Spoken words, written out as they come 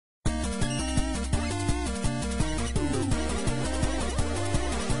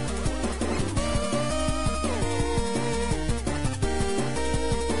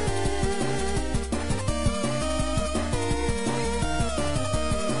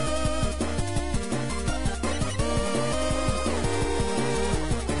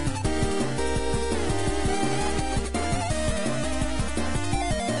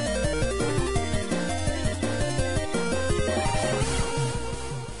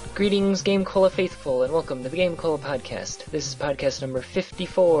Greetings, GameCola faithful, and welcome to the GameCola podcast. This is podcast number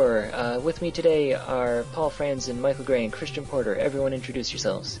 54. With me today are Paul Franzen, Michael Gray, and Christian Porter. Everyone introduce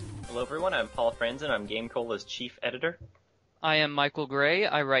yourselves. Hello everyone, I'm Paul Franzen, I'm GameCola's chief editor. I am Michael Gray,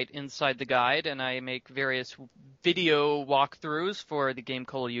 I write Inside the Guide, and I make various video walkthroughs for the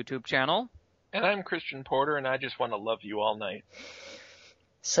GameCola YouTube channel. And I'm Christian Porter, and I just want to love you all night.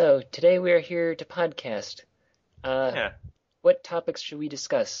 So, today we are here to podcast. What topics should we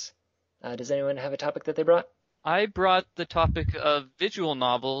discuss? Does anyone have a topic that they brought? I brought the topic of visual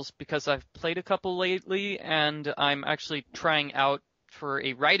novels because I've played a couple lately, and I'm actually trying out for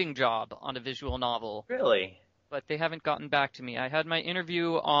a writing job on a visual novel. Really? But they haven't gotten back to me. I had my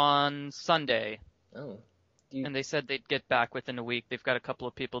interview on Sunday. Oh. And they said they'd get back within a week. They've got a couple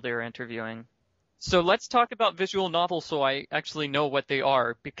of people they're interviewing. So let's talk about visual novels so I actually know what they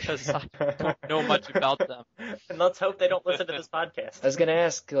are, because I don't know much about them. And let's hope they don't listen to this podcast. I was going to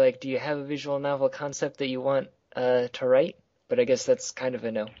ask, do you have a visual novel concept that you want to write? But I guess that's kind of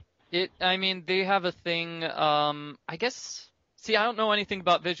a no. They have a thing, I don't know anything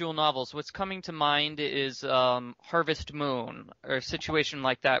about visual novels. What's coming to mind is Harvest Moon, or a situation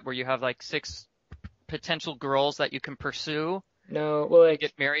like that where you have like 6 potential girls that you can pursue. No, well,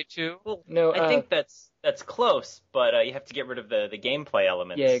 get married to? Well, no, I think that's close, but you have to get rid of the gameplay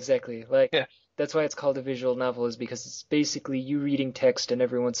elements. Yeah, exactly. That's why it's called a visual novel, is because it's basically you reading text, and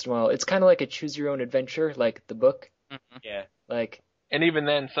every once in a while, it's kind of like a choose-your-own-adventure, like the book. Mm-hmm. Yeah. And even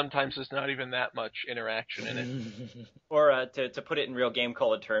then, sometimes there's not even that much interaction in it. Or to put it in real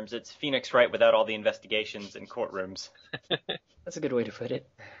GameCola terms, it's Phoenix Wright without all the investigations and courtrooms. That's a good way to put it.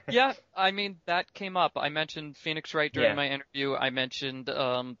 Yeah, that came up. I mentioned Phoenix Wright during my interview. I mentioned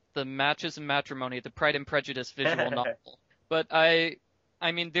the Matches and Matrimony, the Pride and Prejudice visual novel. But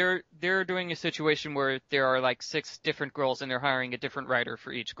they're doing a situation where there are like 6 different girls and they're hiring a different writer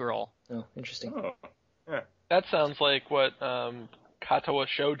for each girl. Oh, interesting. Oh. Yeah. That sounds like what Katawa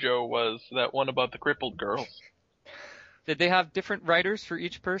Shoujo was, that one about the crippled girls. Did they have different writers for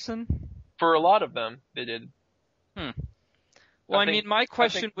each person? For a lot of them, they did. Well, my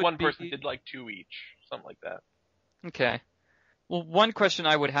question would be... one person did like 2 each, something like that. Okay. Well, one question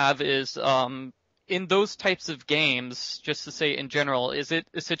I would have is, in those types of games, just to say in general, is it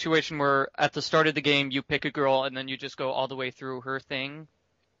a situation where at the start of the game you pick a girl and then you just go all the way through her thing?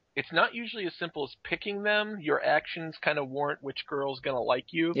 It's not usually as simple as picking them. Your actions kind of warrant which girl's going to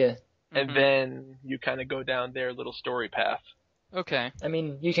like you. Yeah. And then you kind of go down their little story path. Okay.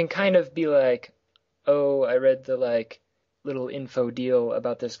 You can kind of be like, oh, I read the, little info deal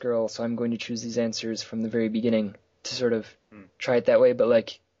about this girl, so I'm going to choose these answers from the very beginning to sort of try it that way,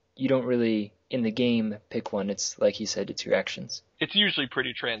 but, you don't really, in the game, pick one. It's, like he said, it's your actions. It's usually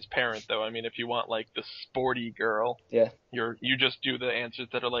pretty transparent, though. If you want, the sporty girl, you just do the answers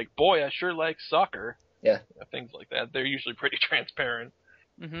that are like, boy, I sure like soccer. Yeah. Things like that. They're usually pretty transparent.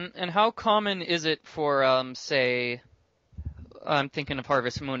 Mm-hmm. And how common is it for, say, I'm thinking of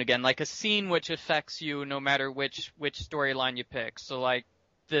Harvest Moon again, like a scene which affects you no matter which storyline you pick? So,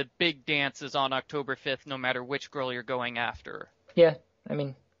 the big dance is on October 5th no matter which girl you're going after. Yeah,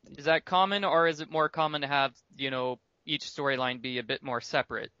 Is that common, or is it more common to have, each storyline be a bit more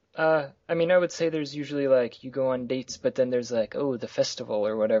separate? I would say there's usually, you go on dates, but then there's, the festival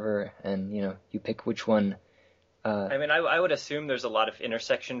or whatever, and, you pick which one. I would assume there's a lot of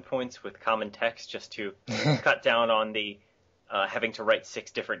intersection points with common text just to cut down on the having to write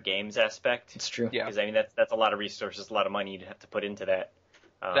 6 different games aspect. It's true. Yeah. Because, that's a lot of resources, a lot of money you'd have to put into that.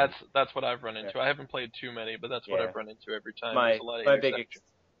 That's what I've run into. I haven't played too many, but that's what I've run into every time.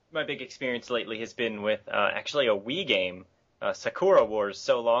 My big experience lately has been with actually a Wii game, Sakura Wars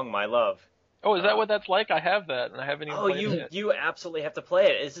So Long My Love. Oh, is that what that's like? I have that, and I haven't even played it yet. You absolutely have to play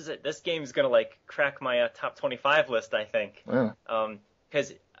it. This game's gonna crack my top 25 list, I think. Wow.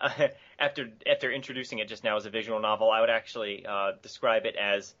 Because after introducing it just now as a visual novel, I would actually describe it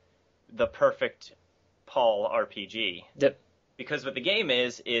as the perfect Paul RPG. Yep. Because what the game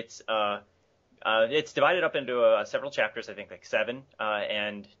is, it's divided up into several chapters, I think 7,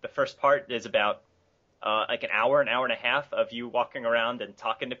 and the first part is about an hour and a half of you walking around and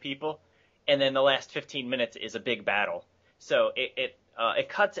talking to people, and then the last 15 minutes is a big battle. So it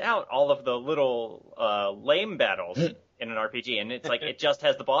cuts out all of the little lame battles in an RPG, and it's it just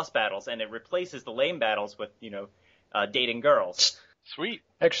has the boss battles, and it replaces the lame battles with dating girls. Sweet.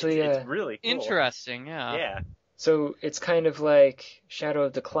 Actually, it's really cool. Interesting. Yeah. Yeah. So it's kind of like Shadow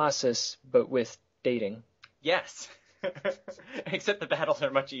of the Colossus, but with dating. Yes. Except the battles are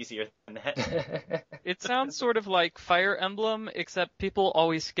much easier than that. It sounds sort of like Fire Emblem, except people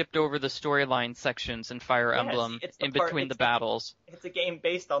always skipped over the storyline sections in Fire Emblem in between the battles. It's a game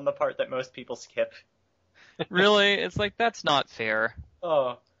based on the part that most people skip. Really? It's like, that's not fair.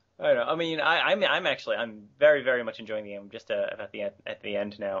 Oh, I don't know. I mean, I'm very, very much enjoying the game. I'm just at the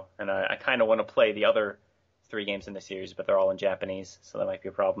end now, and I kind of want to play the other 3 games in the series, but they're all in Japanese, so that might be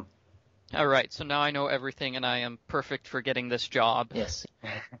a problem. All right, so now I know everything, and I am perfect for getting this job. Yes.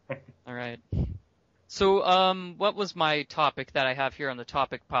 All right. So, what was my topic that I have here on the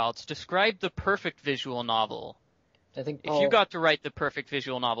topic pile? It's describe the perfect visual novel. I think If you got to write the perfect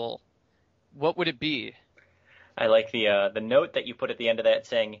visual novel, what would it be? I like the note that you put at the end of that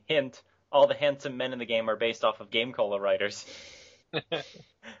saying, hint, all the handsome men in the game are based off of GameCola writers. I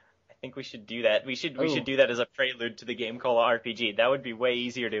think we should do that. We should do that as a prelude to the GameCola RPG. That would be way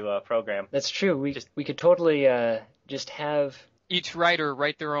easier to program. That's true. We could totally just have each writer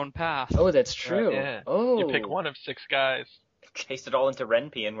write their own path. Oh, that's true. Yeah. Oh. You pick one of 6 guys. Paste it all into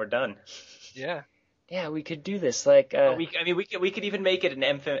Ren'Py and we're done. Yeah. Yeah, we could do this. Like, we could even make it an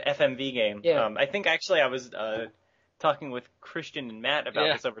FMV game. Yeah. I think actually I was talking with Christian and Matt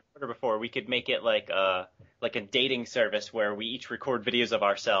about this over Twitter before. We could make it like a dating service where we each record videos of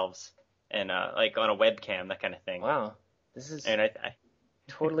ourselves and like on a webcam, that kind of thing. Wow, this is I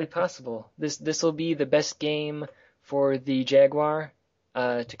totally possible. This will be the best game for the Jaguar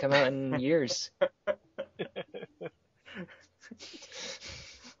to come out in years.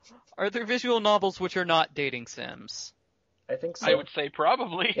 Are there visual novels which are not dating sims? I think so. I would say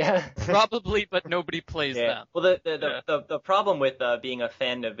probably. Yeah. Probably, but nobody plays them. Well, the problem with being a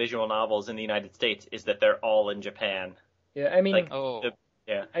fan of visual novels in the United States is that they're all in Japan. Yeah, I mean, I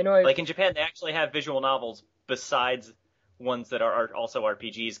know. Like in Japan, they actually have visual novels besides ones that are also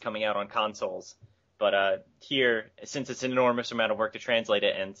RPGs coming out on consoles. But here, since it's an enormous amount of work to translate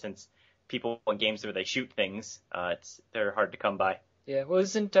it, and since people want games where they shoot things, they're hard to come by. Yeah, well,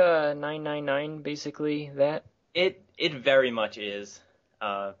 isn't 999 basically that? It very much is.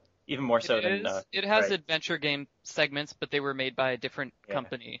 Even more so than it has adventure game segments, but they were made by a different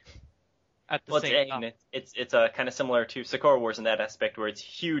company. At the same time. It's kind of similar to Sakura Wars in that aspect, where it's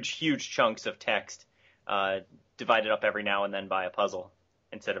huge chunks of text divided up every now and then by a puzzle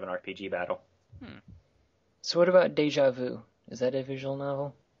instead of an RPG battle. So what about Deja Vu? Is that a visual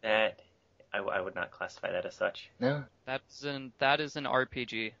novel? That I would not classify that as such. No. That is an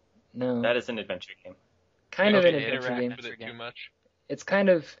RPG. No. That is an adventure game. Kind of an adventure game. With it too much. It's kind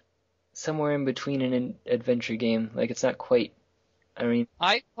of somewhere in between an adventure game. Like, it's not quite. I mean,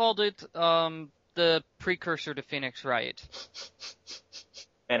 I called it the precursor to Phoenix Wright.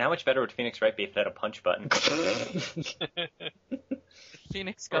 And how much better would Phoenix Wright be if it had a punch button?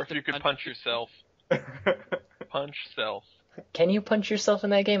 Phoenix or if you could punch yourself. Punch self. Can you punch yourself in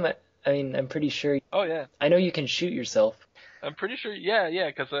that game? I mean, I'm pretty sure. Oh yeah. I know you can shoot yourself. I'm pretty sure. Yeah,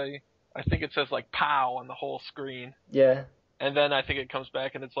 because I think it says like "pow" on the whole screen. Yeah. And then I think it comes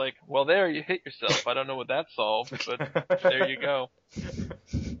back and it's like, well, there you hit yourself. I don't know what that solved, but there you go.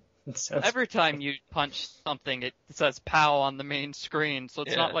 Every time you punch something, it says "pow" on the main screen, so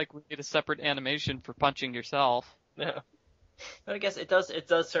it's not like we need a separate animation for punching yourself. Yeah. But I guess it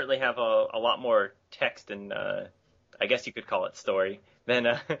does certainly have a lot more text and I guess you could call it story than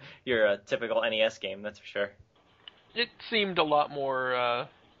your typical NES game, that's for sure. It seemed a lot more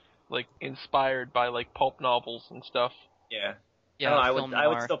like inspired by like pulp novels and stuff. Yeah. Yeah, I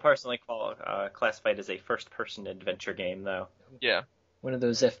would still personally classify it as a first-person adventure game, though. Yeah. One of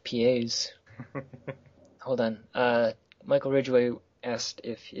those FPAs. Hold on. Michael Ridgaway asked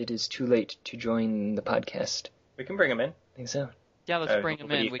if it is too late to join the podcast. We can bring him in. I think so. Yeah, let's bring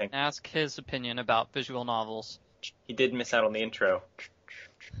him in. We can ask his opinion about visual novels. He did miss out on the intro.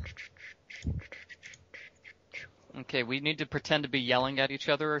 Okay, we need to pretend to be yelling at each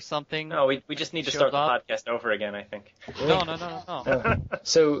other or something. No, we just need to start the podcast over again, I think. No. Oh.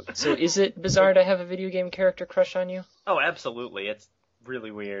 So is it bizarre to have a video game character crush on you? Oh, absolutely. It's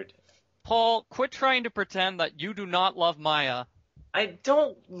really weird. Paul, quit trying to pretend that you do not love Maya. I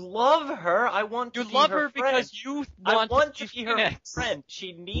don't love her. I want to be her friend. You love her because you want to be her friend.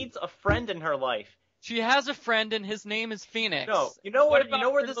 She needs a friend in her life. She has a friend, and his name is Phoenix. No, you know what? You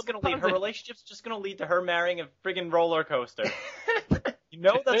know where this is going to lead? Her relationship's just going to lead to her marrying a friggin' roller coaster. You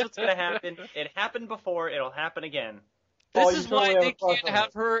know that's what's going to happen. It happened before. It'll happen again. This is why they can't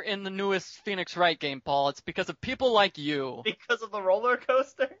have her in the newest Phoenix Wright game, Paul. It's because of people like you. Because of the roller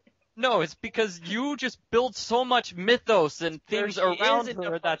coaster? No, it's because you just build so much mythos and things around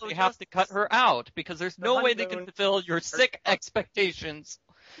her that they have to cut her out, because there's no way they can fulfill your sick expectations.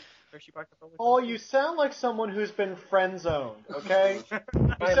 Hershey Park roller coaster? Oh, you sound like someone who's been friend-zoned, okay? You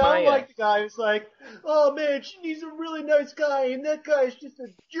sound like the guy who's like, oh man, she needs a really nice guy, and that guy's just a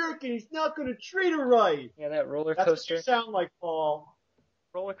jerk, and he's not going to treat her right. Yeah, that roller That's coaster. That's what you sound like, Paul.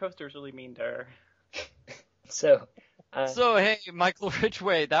 Roller coasters really mean to her. So hey, Michael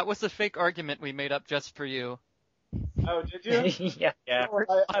Ridgaway, that was a fake argument we made up just for you. Oh, did you? Yeah.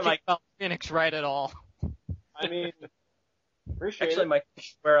 I like Phoenix Wright at all. I mean, appreciate actually, it. Mike,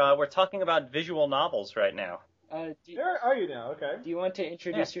 we're talking about visual novels right now. Where are you now? Okay. Do you want to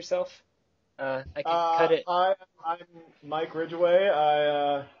introduce yourself? I can cut it. I'm Mike Ridgaway.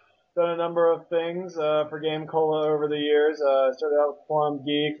 I done a number of things for GameCola over the years. Started out with Quantum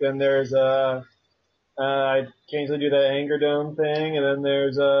Geek, then there's I occasionally do the Anger Dome thing, and then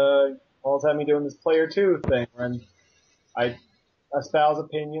there's Paul's had me doing this Player 2 thing, and I espouse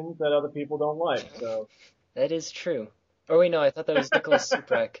opinions that other people don't like. So that is true. Oh wait, no, I thought that was Nicholas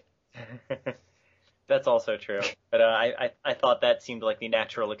Suprek. That's also true. But I thought that seemed like the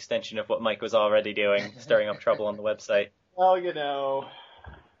natural extension of what Mike was already doing, stirring up trouble on the website. Well,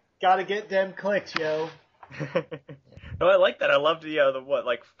 gotta get them clicks, yo. No, I like that. I loved the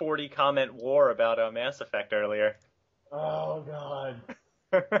 40 comment war about Mass Effect earlier. Oh god.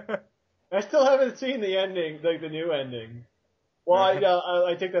 I still haven't seen the ending, like the new ending. Well,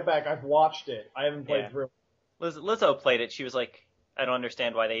 I take that back. I've watched it. I haven't played through. Lizzo played it. She was like, I don't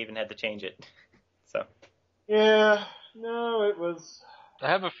understand why they even had to change it. So. Yeah. No, it was. I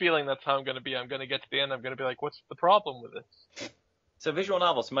have a feeling that's how I'm going to be. I'm going to get to the end. I'm going to be like, what's the problem with this? So visual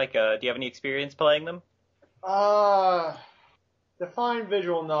novels, Mike, do you have any experience playing them? Define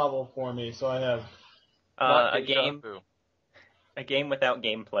visual novel for me. So I have. A game without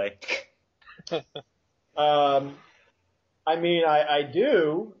gameplay. I mean, I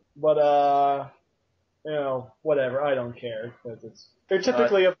do, but whatever. I don't care because they're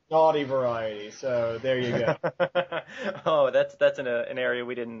typically of naughty variety. So there you go. Oh, that's an area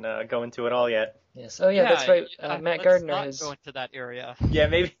we didn't go into at all yet. Yes. Oh yeah, that's right. Matt Gardner not has. Go into that area. Yeah,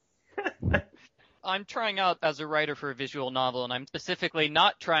 maybe. I'm trying out as a writer for a visual novel, and I'm specifically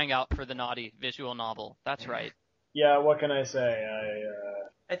not trying out for the naughty visual novel. That's right. Yeah, what can I say?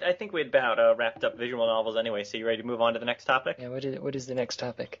 I think we had about wrapped up visual novels anyway, so you ready to move on to the next topic? Yeah, what is the next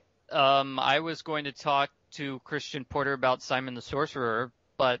topic? I was going to talk to Christian Porter about Simon the Sorcerer,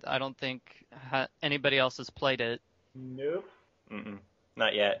 but I don't think anybody else has played it. Nope. Mm-mm.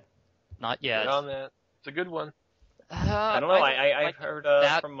 Not yet. Not yet. On that. It's a good one. I don't know. I heard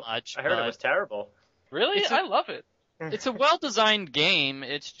that from much. I heard it was terrible. Really? I love it. It's a well-designed game.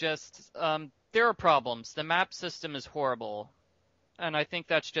 It's just there are problems. The map system is horrible. And I think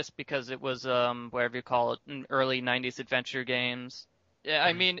that's just because it was, whatever you call it, in early 90s adventure games. Yeah,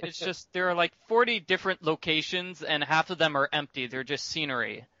 I mean, it's just, there are like 40 different locations, and half of them are empty. They're just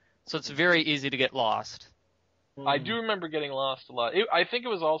scenery. So it's very easy to get lost. I do remember getting lost a lot. I think it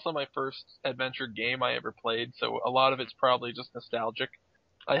was also my first adventure game I ever played, so a lot of it's probably just nostalgic.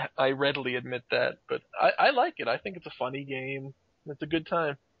 I readily admit that, but I like it. I think it's a funny game. It's a good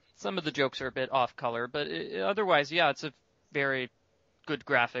time. Some of the jokes are a bit off-color, but otherwise, yeah, it's a very good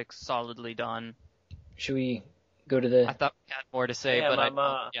graphics, solidly done. Should we go to the... I thought we had more to say, yeah, but I'm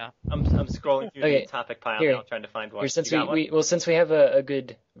scrolling through the topic pile now, trying to find one. Since we have a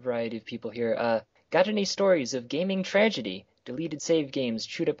good variety of people here, got any stories of gaming tragedy, deleted save games,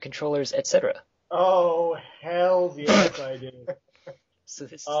 chewed up controllers, etc.? Oh, hell yes, I do. So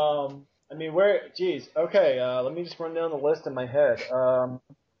this... I mean, okay, let me just run down the list in my head.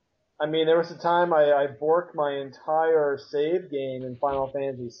 I mean, there was a time I borked my entire save game in Final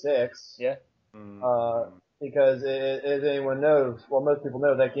Fantasy VI. Yeah. Because as anyone knows, well, most people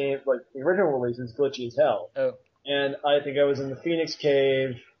know, that game, like, the original release is glitchy as hell. Oh. And I think I was in the Phoenix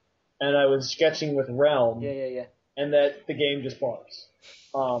Cave, and I was sketching with Realm. Yeah. And that the game just barks.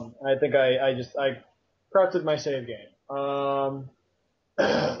 I think I corrupted my save game.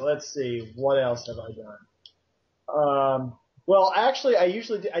 Let's see, what else have I done? Well, actually, I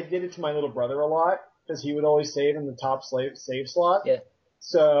did it to my little brother a lot, because he would always save in the top save slot. Yeah.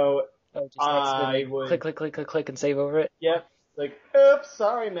 So, I would click and save over it. Yep. Like, oops,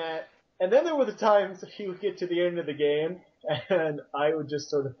 sorry, Matt. And then there were the times he would get to the end of the game, and I would just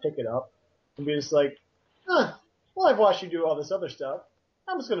sort of pick it up and be just like, well, I've watched you do all this other stuff.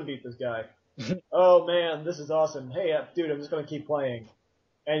 I'm just gonna beat this guy. Oh man, this is awesome. Hey, dude, I'm just gonna keep playing.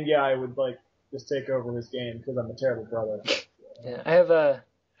 And yeah, I would just take over his game because I'm a terrible brother. Yeah, I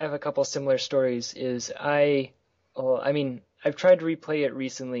have a couple similar stories. I've tried to replay it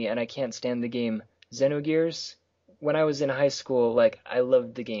recently and I can't stand the game Xenogears. When I was in high school, I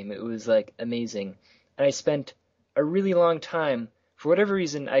loved the game. It was amazing. And I spent a really long time for whatever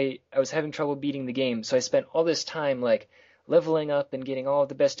reason, I was having trouble beating the game, so I spent all this time, like, leveling up and getting all of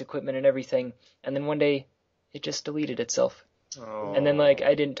the best equipment and everything, and then one day, it just deleted itself. Oh. And then, like,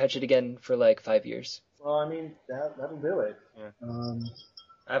 I didn't touch it again for, like, 5 years. Well, I mean, that'll do it. Yeah.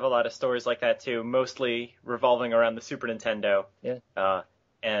 I have a lot of stories like that, too, mostly revolving around the Super Nintendo. Yeah.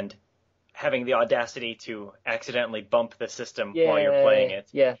 And having the audacity to accidentally bump the system while you're playing it.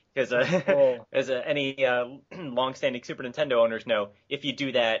 Yeah. Because as any long-standing Super Nintendo owners know, if you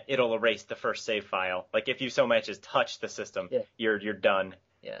do that, it'll erase the first save file. Like, if you so much as touch the system, you're done.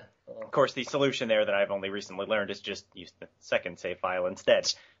 Yeah. Oh. Of course, the solution there that I've only recently learned is just use the second save file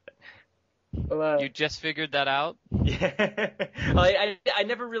instead. Well, you just figured that out? Yeah. I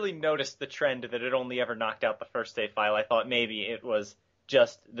never really noticed the trend that it only ever knocked out the first save file. I thought maybe it was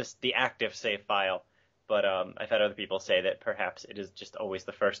just the active save file, but I've had other people say that perhaps it is just always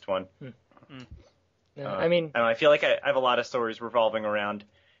the first one. No, I mean, I feel like I have a lot of stories revolving around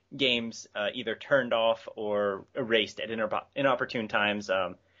games either turned off or erased at inopportune times.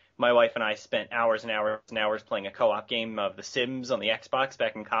 My wife and I spent hours and hours and hours playing a co-op game of The Sims on the Xbox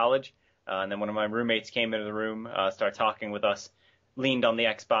back in college, and then one of my roommates came into the room, started talking with us, leaned on the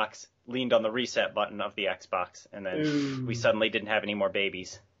Xbox, leaned on the reset button of the Xbox, and then we suddenly didn't have any more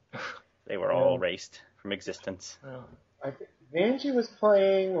babies. They were all erased from existence. I think Vanjie was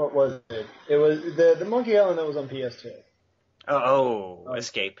playing, what was it? It was the Monkey Island that was on PS2.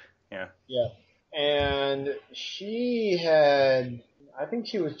 Escape. Yeah. Yeah. And she had, I think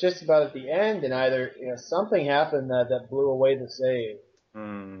she was just about at the end, and either something happened that blew away the save.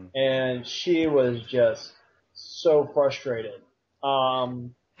 And she was just so frustrated.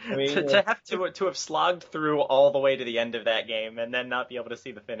 I mean, to have to have slogged through all the way to the end of that game and then not be able to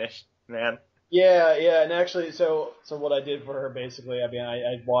see the finish, man. Yeah, and actually, so what I did for her, basically, I mean,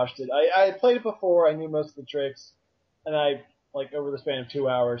 I watched it. I had played it before, I knew most of the tricks, and I, like, over the span of 2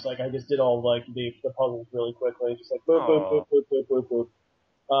 hours, like, I just did all, like, the puzzles really quickly, just like, boop, boop, boop, boop, boop, boop,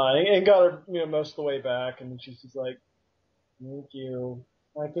 boop. And got her, most of the way back, and she's just like, thank you,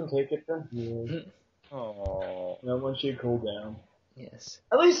 I can take it from here. Once you cool down. Yes.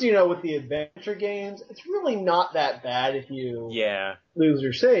 At least, with the adventure games, it's really not that bad if you lose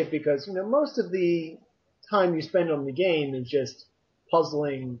your save, because, most of the time you spend on the game is just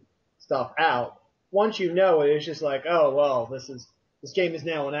puzzling stuff out. Once you know it, it's just like, oh, well, this game is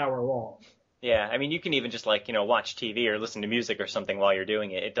now an hour long. Yeah, I mean, you can even just, like, watch TV or listen to music or something while you're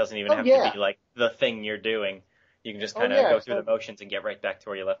doing it. It doesn't even have to be, like, the thing you're doing. You can just kind of go through the motions and get right back to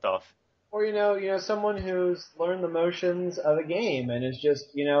where you left off. Or, someone who's learned the motions of a game and is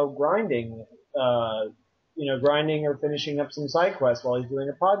just, grinding, grinding or finishing up some side quests while he's doing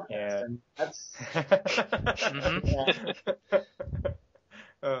a podcast. Yeah. And that's...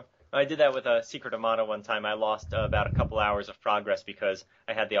 I did that with Secret of Mana one time. I lost about a couple hours of progress because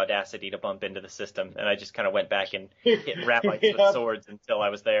I had the audacity to bump into the system, and I just kind of went back and hit rapites with swords until I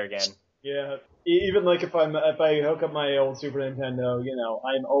was there again. Yeah, even like if I hook up my old Super Nintendo,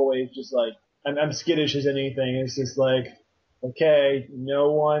 I'm always just like I'm skittish as anything. It's just like, okay,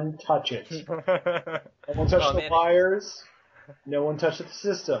 no one touch it. No one touch the wires. No one touch the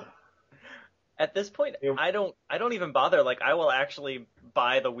system. At this point, I don't even bother. Like, I will actually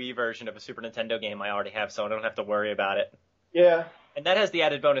buy the Wii version of a Super Nintendo game I already have, so I don't have to worry about it. Yeah. And that has the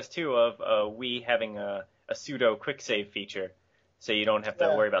added bonus too of Wii having a pseudo quick save feature. So you don't have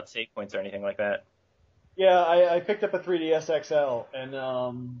to worry about save points or anything like that. Yeah, I picked up a 3DS XL, and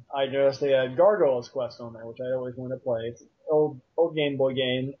I noticed they had Gargoyle's Quest on there, which I always wanted to play. It's an old Game Boy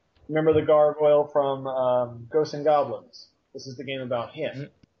game. Remember the gargoyle from Ghosts and Goblins? This is the game about him.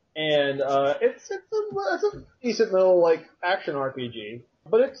 And it's a decent little, like, action RPG.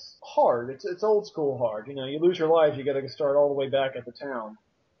 But it's hard. It's old school hard. You lose your life, you gotta start all the way back at the town.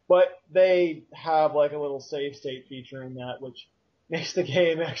 But they have, like, a little save state feature in that, which makes the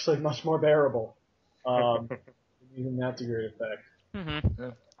game actually much more bearable. Even that to great effect. Mm-hmm.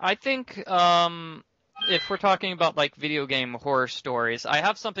 I think if we're talking about like video game horror stories, I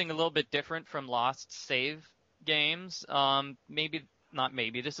have something a little bit different from lost save games.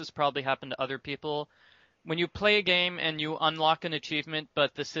 This has probably happened to other people. When you play a game and you unlock an achievement,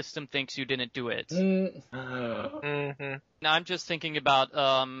 but the system thinks you didn't do it. Mm-hmm. Now I'm just thinking about,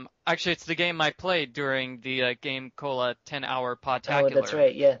 actually it's the game I played during the GameCola 10-hour podtacular. Oh, that's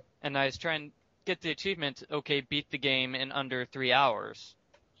right, yeah. And I was trying to get the achievement, okay, beat the game in under 3 hours.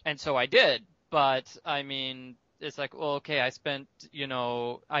 And so I did, but, I mean, it's like, well, okay, I spent,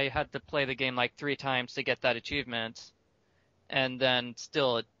 I had to play the game like 3 times to get that achievement, and then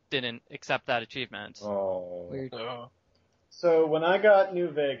still it didn't accept that achievement. Weird. So when I got New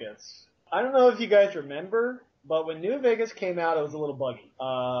Vegas, I don't know if you guys remember, but when New Vegas came out, it was a little buggy.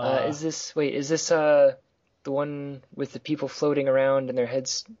 Is this the one with the people floating around and their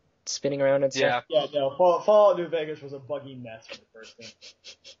heads spinning around and stuff? Yeah, no, Fallout New Vegas was a buggy mess for the first thing.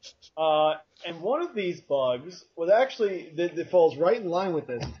 And one of these bugs was actually, that falls right in line with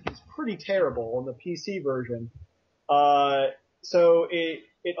this. It's pretty terrible on the PC version. So it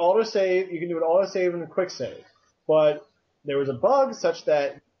autosave, you can do an autosave and a quick save. But there was a bug such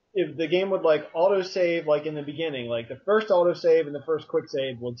that if the game would like autosave like in the beginning, like the first autosave and the first quick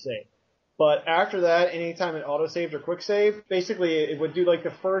save would save. But after that, anytime it autosaved or quick saved, basically it would do like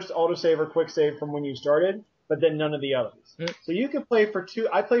the first autosave or quick save from when you started, but then none of the others. So you could play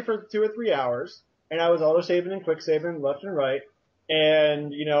I played for 2 or 3 hours, and I was autosaving and quick saving left and right,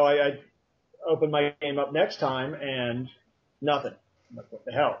 and, I opened my game up next time, and nothing. I'm like, what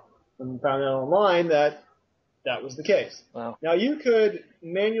the hell? And found out online that was the case. Wow. Now you could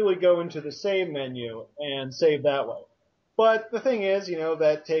manually go into the save menu and save that way. But the thing is,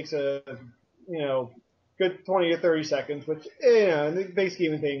 that takes a, good 20 or 30 seconds, which, in the big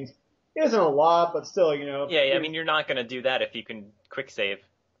scheme of things, isn't a lot, but still, Yeah, I mean, you're not going to do that if you can quick save.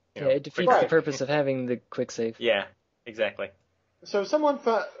 It defeats the purpose of having the quick save. Yeah, exactly. So someone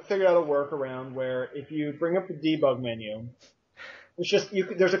figured out a workaround where if you bring up the debug menu, it's just,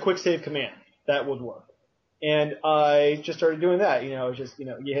 there's a quick save command that would work. And I just started doing that, you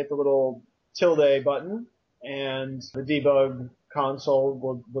hit the little tilde button, and the debug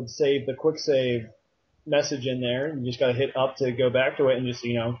console would save the quick save message in there, and you just gotta hit up to go back to it, and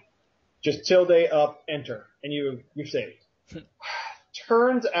just tilde up, enter, and you've saved.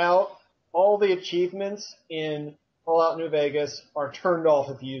 Turns out all the achievements in Fallout New Vegas are turned off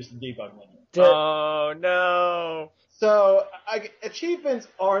if you use the debug menu. Oh no! So achievements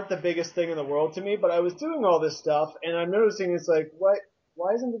aren't the biggest thing in the world to me, but I was doing all this stuff, and I'm noticing it's like, what?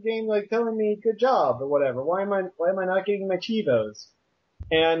 Why isn't the game like telling me good job or whatever? Why am I not getting my Chivos?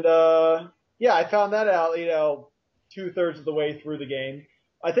 And I found that out, 2/3 of the way through the game.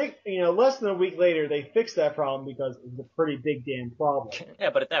 I think, less than a week later they fixed that problem because it was a pretty big damn problem. Yeah,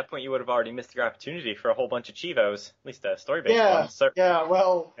 but at that point you would have already missed your opportunity for a whole bunch of Chivos, at least a story-based one. So. Yeah,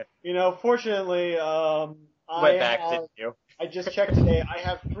 well, fortunately, went back, didn't you? I just checked today. I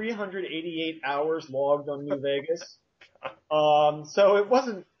have 388 hours logged on New Vegas. So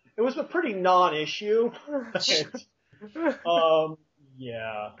it was a pretty non-issue.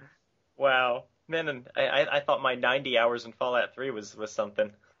 Yeah. Wow. Man, I thought my 90 hours in Fallout 3 was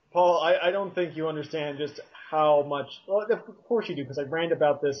something. Paul, I don't think you understand just how much, well, of course you do, because I rant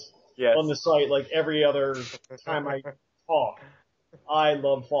about this on the site like every other time I talk. I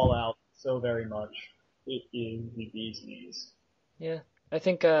love Fallout so very much. It is the bee's knees. Yeah. I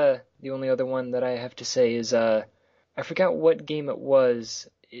think, the only other one that I have to say is, I forgot what game it was.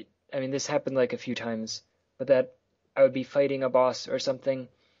 This happened like a few times, but that I would be fighting a boss or something,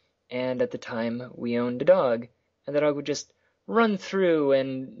 and at the time we owned a dog, and the dog would just run through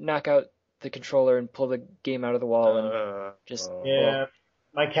and knock out the controller and pull the game out of the wall and just... Yeah,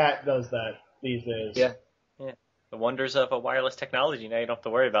 my cat does that these days. Yeah. The wonders of a wireless technology, now you don't have to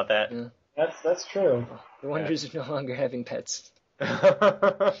worry about that. Yeah. That's true. The wonders of no longer having pets.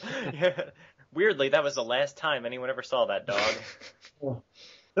 Yeah. Weirdly, that was the last time anyone ever saw that dog.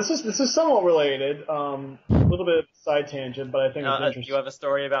 This is somewhat related. A little bit of a side tangent, but I think it's interesting. Do you have a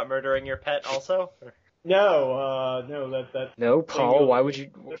story about murdering your pet also? No, that. No, Paul. Why would you?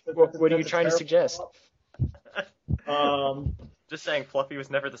 What are you trying to suggest? Just saying, Fluffy was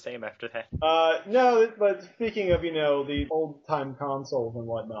never the same after that. No, but speaking of the old time consoles and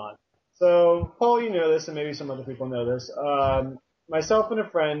whatnot. So, Paul, you know this, and maybe some other people know this. Myself and a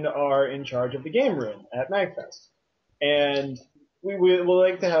friend are in charge of the game room at MagFest, and we'd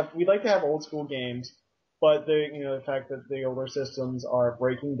like to have old school games, but the fact that the older systems are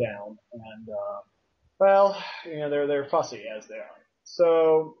breaking down, and they're fussy as they are.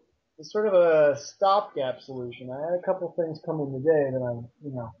 So it's sort of a stopgap solution. I had a couple things come in today that I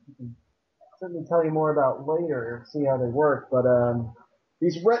can certainly tell you more about later, see how they work, but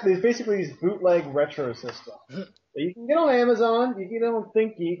these basically these bootleg retro systems that you can get on Amazon, you can get them on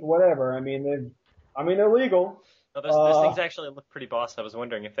ThinkGeek, whatever. They're legal. No, those things actually look pretty boss. I was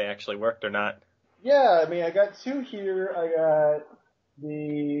wondering if they actually worked or not. Yeah, I got two here.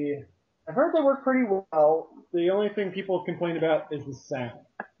 I've heard they work pretty well. The only thing people complain about is the sound.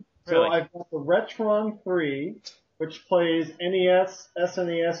 Really? So I've got the Retron 3, which plays NES,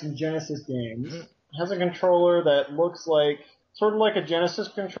 SNES, and Genesis games. It has a controller that looks sort of like a Genesis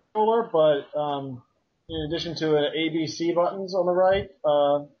controller, but in addition to an ABC buttons on the right,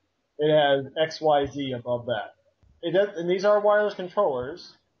 it has XYZ above that. It does, and these are wireless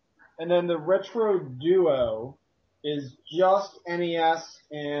controllers. And then the Retro Duo is just NES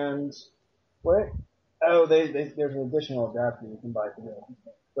and what? Oh, there's an additional adapter you can buy for that.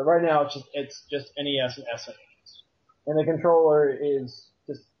 But right now it's just NES and SNES. And the controller is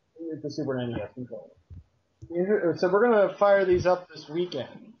just it's a Super NES controller. So we're gonna fire these up this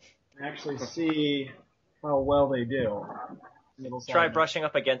weekend and actually see how well they do. Try brushing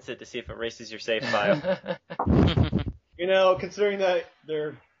up against it to see if it erases your save file. You know, considering that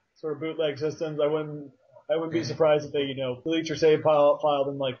they're sort of bootleg systems, I wouldn't be surprised if they, delete your save file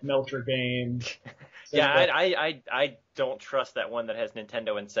and like melt your game. Yeah, I don't trust that one that has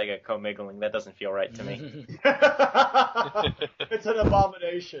Nintendo and Sega commingling. That doesn't feel right to me. It's an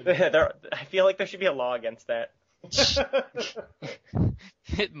abomination. I feel like there should be a law against that.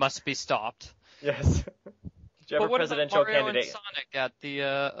 It must be stopped. Yes. But what presidential about Mario candidate. and Sonic at the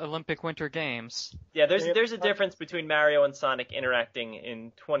Olympic Winter Games? Yeah, there's a difference between Mario and Sonic interacting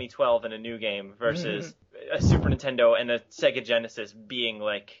in 2012 in a new game versus a Super Nintendo and a Sega Genesis being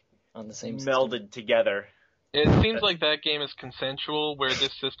like on the same melded system together. It seems like that game is consensual, where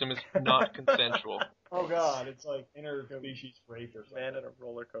this system is not consensual. Oh god, it's like interspecies rape or something. Man in a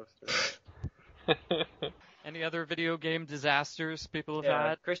roller coaster. Any other video game disasters people have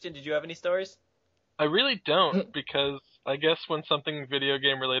had? Christian, did you have any stories? I really don't, because I guess when something video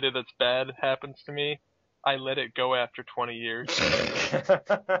game related that's bad happens to me, I let it go after 20 years.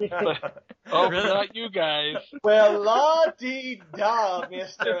 But, not you guys. Well, la-dee-da,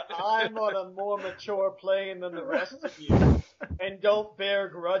 mister. I'm on a more mature plane than the rest of you, and don't bear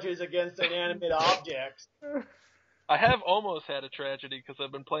grudges against inanimate objects. I have almost had a tragedy because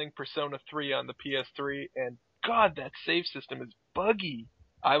I've been playing Persona 3 on the PS3, and God, that save system is buggy.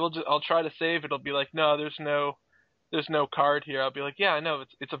 I'll try to save. It'll be like, no, there's no card here. I'll be like, yeah, I know.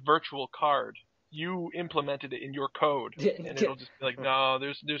 It's a virtual card. You implemented it in your code, and it'll just be like, no,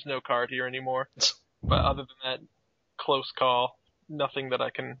 there's no card here anymore. But other than that, close call. Nothing that I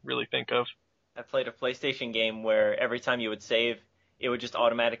can really think of. I played a PlayStation game where every time you would save, it would just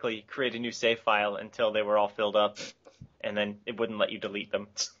automatically create a new save file until they were all filled up, and then it wouldn't let you delete them.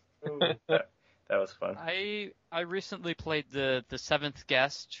 That was fun. I recently played the Seventh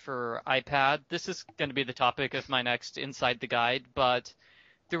Guest for iPad. This is going to be the topic of my next Inside the Guide, but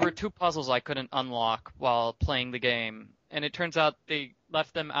there were two puzzles I couldn't unlock while playing the game, and it turns out they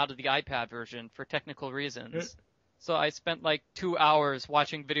left them out of the iPad version for technical reasons. So I spent like 2 hours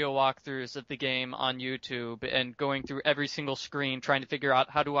watching video walkthroughs of the game on YouTube and going through every single screen trying to figure out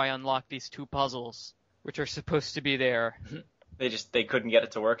how do I unlock these two puzzles, which are supposed to be there. They couldn't get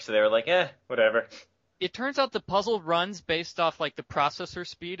it to work, so they were like, whatever. It turns out the puzzle runs based off like the processor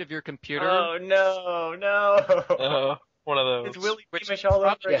speed of your computer. Oh no! One of those. It's Willy Beamish all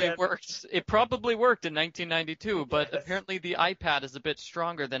over again. It probably worked in 1992, but apparently the iPad is a bit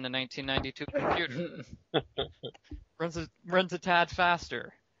stronger than a 1992 computer. runs a tad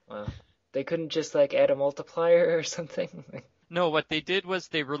faster. Wow. They couldn't just like add a multiplier or something? No, what they did was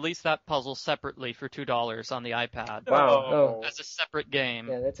they released that puzzle separately for $2 on the iPad. Wow. Oh. As a separate game.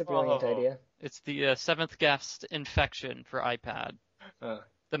 Yeah, that's a brilliant idea. It's the Seventh Guest Infection for iPad.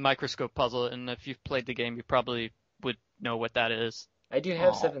 The microscope puzzle, and if you've played the game, you probably would know what that is. I do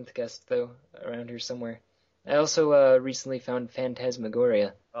have Seventh Guest, though, around here somewhere. I also recently found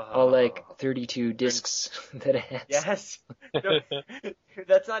Phantasmagoria. All like 32 discs that it has. Yes. No,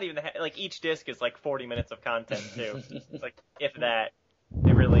 that's not even like each disc is like 40 minutes of content too. It's like if that.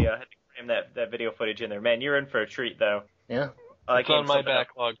 They really had to cram that video footage in there. Man, you're in for a treat though. Yeah. It's on my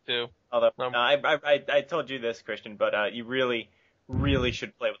backlog too. Although I told you this, Christian, but you really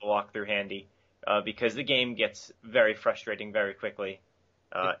should play with the walkthrough handy because the game gets very frustrating very quickly.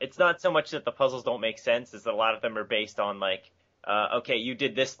 It's not so much that the puzzles don't make sense, as that a lot of them are based on like, okay, you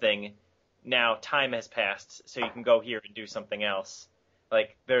did this thing, now time has passed, so you can go here and do something else.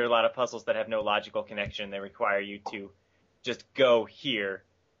 Like, there are a lot of puzzles that have no logical connection. They require you to just go here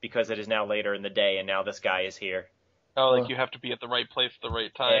because it is now later in the day and now this guy is here. Oh, like you have to be at the right place at the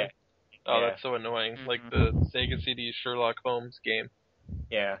right time? Yeah. Oh, that's so annoying. Mm-hmm. Like the Sega CD Sherlock Holmes game.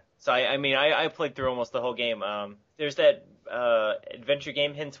 Yeah. So, I played through almost the whole game. There's that adventure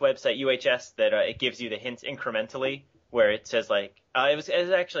game hints website, UHS, that it gives you the hints incrementally, where it says, like, it was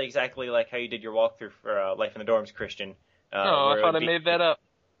actually exactly like how you did your walkthrough for Life in the Dorms, Christian. I thought I made that up.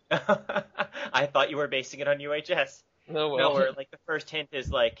 I thought you were basing it on UHS. No, well. No, where, like, the first hint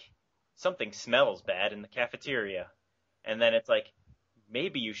is, like, something smells bad in the cafeteria. And then it's like,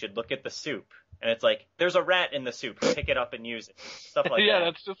 maybe you should look at the soup. And it's like, there's a rat in the soup. Pick it up and use it. Stuff like that. Yeah,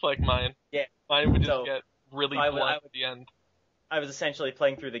 that's just like mine. Yeah. Mine would just get really blunt at the end. I was essentially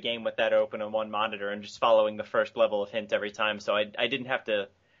playing through the game with that open on one monitor and just following the first level of hint every time, so I didn't have to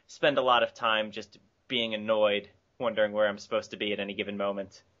spend a lot of time just being annoyed, wondering where I'm supposed to be at any given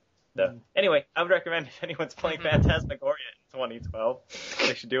moment. So, anyway, I would recommend if anyone's playing Phantasmagoria in 2012,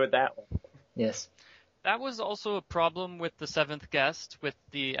 they should do it that way. Yes. That was also a problem with the Seventh Guest, with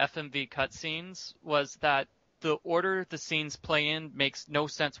the FMV cutscenes, was that the order the scenes play in makes no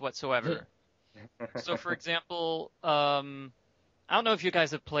sense whatsoever. So, for example, I don't know if you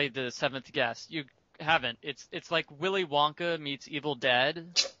guys have played the Seventh Guest. You haven't. It's like Willy Wonka meets Evil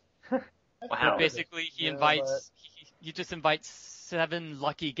Dead. Wow. Basically, he just invites 7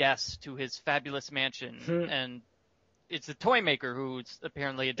 lucky guests to his fabulous mansion, and it's a toy maker who's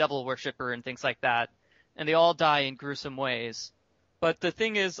apparently a devil worshipper and things like that, and they all die in gruesome ways. But the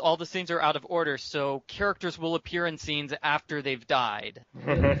thing is, all the scenes are out of order, so characters will appear in scenes after they've died.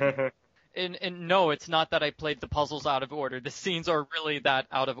 And no, it's not that I played the puzzles out of order. The scenes are really that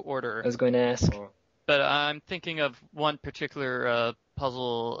out of order. I was going to ask. But I'm thinking of one particular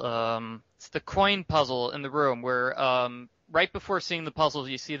puzzle. It's the coin puzzle in the room where right before seeing the puzzle,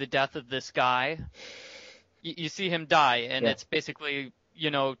 you see the death of this guy. You see him die, and it's basically,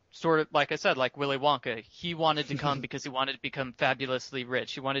 sort of like I said, like Willy Wonka. He wanted to come because he wanted to become fabulously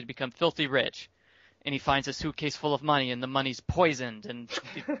rich. He wanted to become filthy rich. And he finds a suitcase full of money, and the money's poisoned, and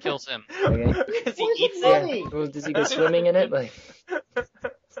it kills him. Okay. Because he eats money? it. Well, does he go swimming in it? Like,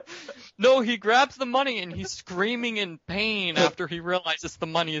 No, he grabs the money, and he's screaming in pain after he realizes the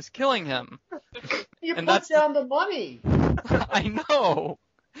money is killing him. You And put that's down the money. I know.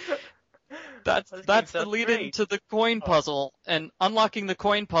 That's the sounds lead-in great. to the coin puzzle, and unlocking the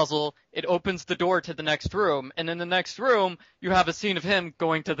coin puzzle, it opens the door to the next room, and in the next room, you have a scene of him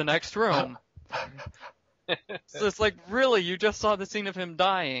going to the next room. So it's like, really, you just saw the scene of him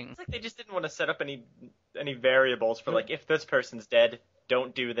dying. It's like they just didn't want to set up any variables for, like, if this person's dead,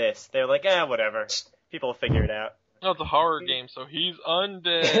 don't do this. They're like, whatever. People will figure it out. No, it's a horror game, so he's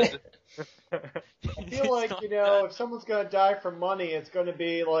undead. I feel like, if someone's going to die for money, it's going to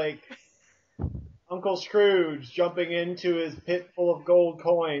be like Uncle Scrooge jumping into his pit full of gold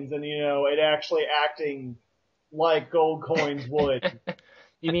coins and, it actually acting like gold coins would.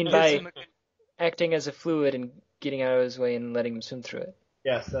 you mean by acting as a fluid and getting out of his way and letting him swim through it?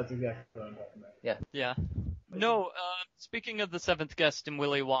 Yes, that's exactly what I'm talking about. Yeah. No, speaking of the Seventh Guest in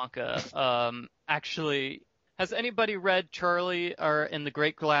Willy Wonka, actually, has anybody read Charlie or in the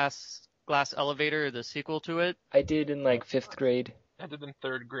Great Glass Elevator, the sequel to it? I did in like 5th grade. I did in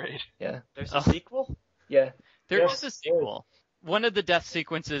 3rd grade. Yeah. There's a sequel? Yeah. There Yes, is a sequel. One of the death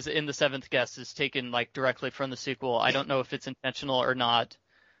sequences in the Seventh Guest is taken like directly from the sequel. I don't know if it's intentional or not,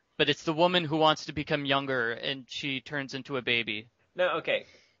 but it's the woman who wants to become younger and she turns into a baby. No, okay.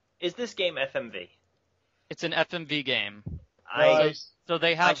 Is this game FMV? It's an FMV game. So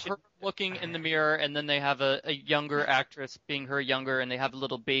they have her looking in the mirror, and then they have a younger actress being her younger, and they have a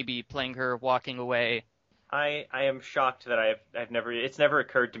little baby playing her walking away. I am shocked that it's never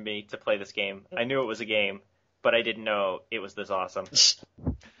occurred to me to play this game. I knew it was a game, but I didn't know it was this awesome.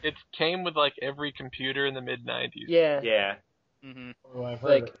 It came with like every computer in the mid-90s. Yeah. Yeah. Mm-hmm. Oh, I've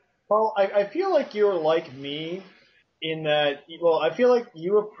heard it. Well, I feel like you're like me in that, I feel like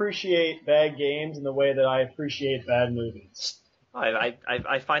you appreciate bad games in the way that I appreciate bad movies.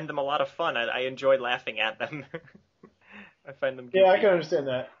 I find them a lot of fun. I enjoy laughing at them. I find them goofy. Yeah, I can understand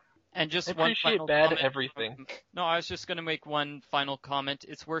that. And just I one appreciate final bad comment. everything. No, I was just going to make one final comment.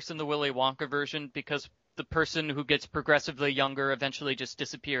 It's worse in the Willy Wonka version because the person who gets progressively younger eventually just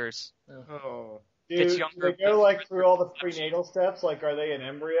disappears. Oh. Gets Do younger. they go through all the prenatal steps? Like, are they an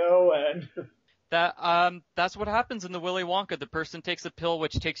embryo? And That's what happens in the Willy Wonka. The person takes a pill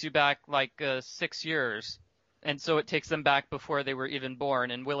which takes you back 6 years. And so it takes them back before they were even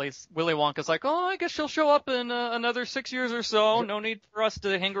born. And Willy Wonka's like, oh, I guess she'll show up in another 6 years or so. No need for us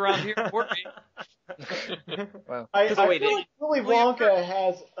to hang around here and worry. Wow. I feel like Willy Wonka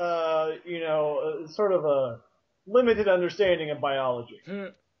has, sort of a limited understanding of biology.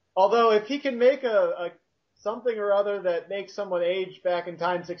 Although if he can make a something or other that makes someone age back in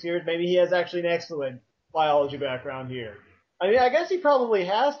time 6 years, maybe he has actually an excellent biology background here. I mean, I guess he probably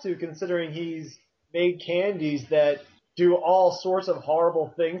has to, considering he's made candies that do all sorts of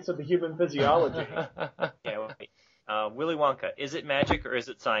horrible things to the human physiology. Yeah, wait. Willy Wonka, is it magic or is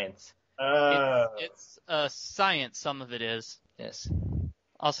it science? It's science, some of it is. Yes.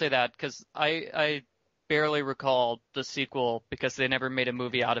 I'll say that, because I barely recall the sequel because they never made a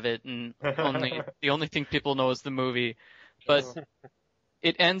movie out of it, and the only thing people know is the movie. But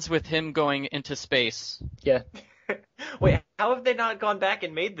it ends with him going into space. Yeah. Wait, how have they not gone back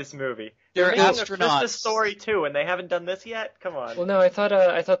and made this movie? They're making astronauts. a Christmas Story too, and they haven't done this yet? Come on. Well, no, I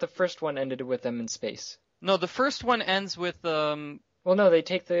thought the first one ended with them in space. No, the first one ends with Well, no, they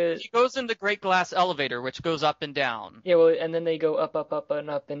take the... He goes in the great glass elevator, which goes up and down. Yeah, well, and then they go up, up, up, and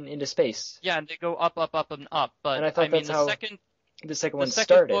up, and into space. Yeah, and they go up, up, up, and up. But And I thought that's the how second one the second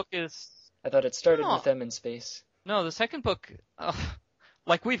started. book is... I thought it started No. with them in space. No, the second book...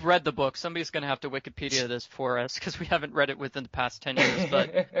 like, we've read the book. Somebody's going to have to Wikipedia this for us, because we haven't read it within the past 10 years.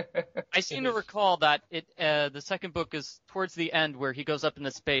 But I seem to recall that the second book is towards the end where he goes up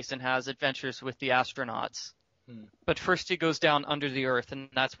into space and has adventures with the astronauts. But first he goes down under the earth, and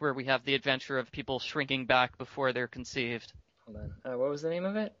that's where we have the adventure of people shrinking back before they're conceived. Hold on. What was the name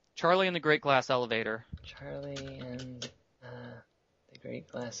of it? Charlie and the Great Glass Elevator. Charlie and the Great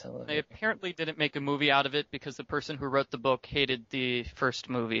Glass Elevator. They apparently didn't make a movie out of it because the person who wrote the book hated the first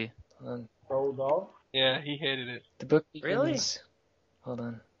movie. Hold on. Yeah, he hated it. The book begins... Really? Hold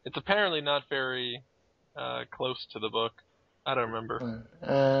on. It's apparently not very close to the book. I don't remember.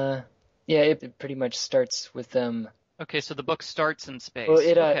 Hold on. Yeah, it pretty much starts with them. Okay, so the book starts in space. Well,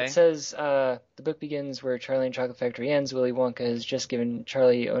 it okay. says the book begins where Charlie and Chocolate Factory ends. Willy Wonka has just given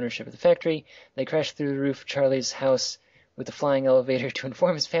Charlie ownership of the factory. They crash through the roof of Charlie's house with a flying elevator to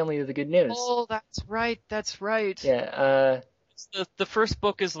inform his family of the good news. Oh, that's right. That's right. Yeah. The first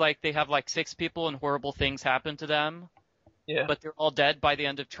book is like they have like 6 people and horrible things happen to them. Yeah. But they're all dead by the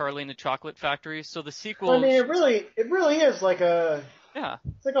end of Charlie and the Chocolate Factory. So the sequel. I mean, it really is like a. Yeah.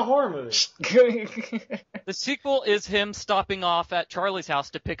 It's like a horror movie. The sequel is him stopping off at Charlie's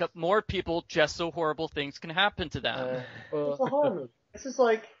house to pick up more people just so horrible things can happen to them. It's a horror movie. This is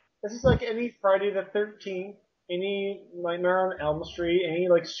like any Friday the 13th, any Nightmare on Elm Street, any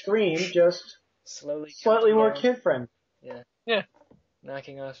like Scream, just slightly more kid friendly. Yeah. Yeah.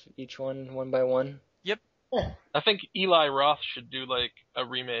 Knocking off each one by one. Yep. Yeah. I think Eli Roth should do like a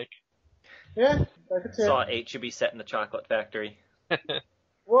remake. Yeah, I could say. Saw 8 should be set in the chocolate factory.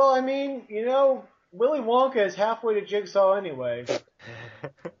 Well, I mean, Willy Wonka is halfway to Jigsaw anyway.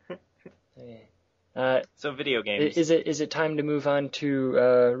 So video games. Is it time to move on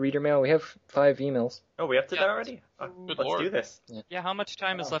to reader mail? We have 5 emails. Oh, we up to that already? Good Let's Lord. do this. Yeah, how much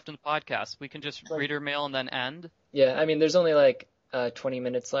time is left in the podcast? We can just read our mail and then end? Yeah, I mean, there's only like 20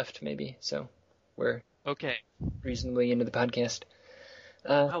 minutes left, maybe, so we're okay. Reasonably into the podcast.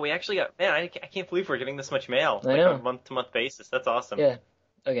 We actually got... Man, I can't believe we're getting this much mail. I know. On a month-to-month basis. That's awesome. Yeah.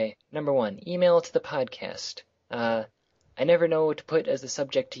 Okay, number 1, email to the podcast. I never know what to put as the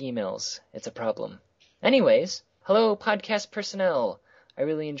subject to emails. It's a problem. Anyways, hello, podcast personnel. I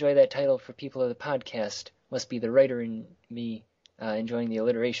really enjoy that title for people of the podcast. Must be the writer in me enjoying the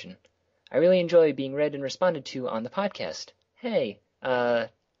alliteration. I really enjoy being read and responded to on the podcast. Hey, I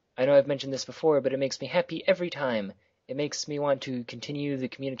know I've mentioned this before, but it makes me happy every time. It makes me want to continue the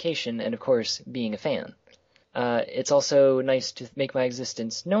communication and, of course, being a fan. It's also nice to make my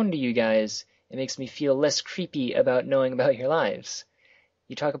existence known to you guys. It makes me feel less creepy about knowing about your lives.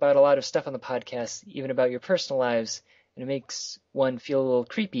 You talk about a lot of stuff on the podcast, even about your personal lives, and it makes one feel a little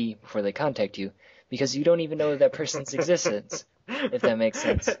creepy before they contact you, because you don't even know that person's existence, if that makes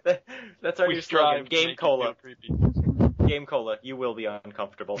sense. That's our new slogan, GameCola. GameCola, you will be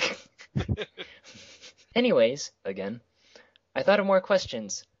uncomfortable. Anyways, again, I thought of more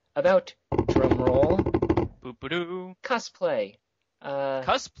questions about, drumroll, cosplay.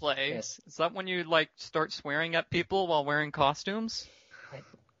 Cosplay? Yes. Is that when you, like, start swearing at people while wearing costumes?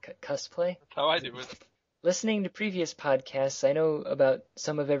 Cosplay? That's how I do it. Listening to previous podcasts, I know about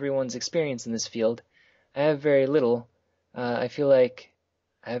some of everyone's experience in this field. I have very little. I feel like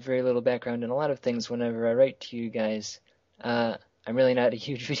I have very little background in a lot of things whenever I write to you guys. I'm really not a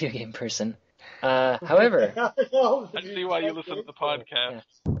huge video game person. However... I see why you listen to the podcast.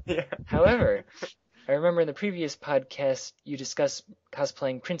 Yeah. However, I remember in the previous podcast you discussed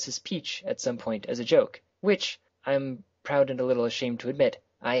cosplaying Princess Peach at some point as a joke, which I'm proud and a little ashamed to admit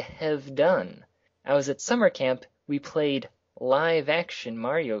I have done. I was at summer camp, we played live-action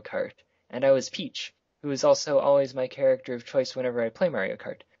Mario Kart, and I was Peach, who is also always my character of choice whenever I play Mario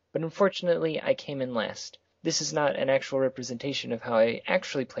Kart. But unfortunately, I came in last. This is not an actual representation of how I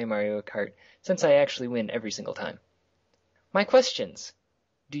actually play Mario Kart, since I actually win every single time. My questions.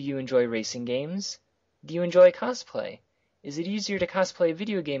 Do you enjoy racing games? Do you enjoy cosplay? Is it easier to cosplay a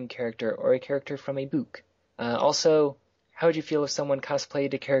video game character or a character from a book? Also, how would you feel if someone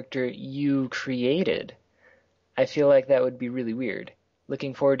cosplayed a character you created? I feel like that would be really weird.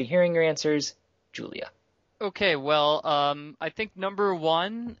 Looking forward to hearing your answers, Julia. Okay, well, I think number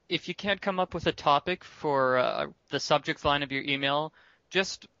 1, if you can't come up with a topic for the subject line of your email,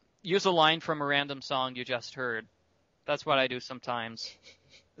 just use a line from a random song you just heard. That's what I do sometimes.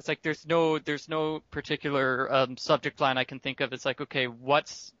 It's like there's no particular subject line I can think of. It's like, okay,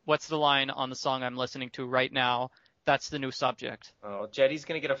 what's the line on the song I'm listening to right now, that's the new subject. Oh, Jetty's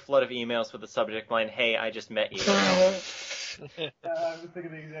gonna get a flood of emails with the subject line, "Hey, I just met you." I was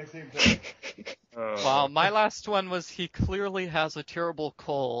thinking the exact same thing. Oh. Wow, my last one was he clearly has a terrible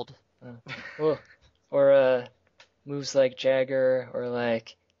cold. Or moves like Jagger, or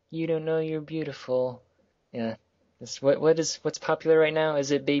like you don't know you're beautiful. Yeah. What's popular right now?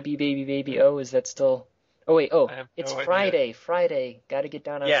 Is it baby baby baby? Oh, is that still? Oh wait, it's idea. Friday. Friday, got to get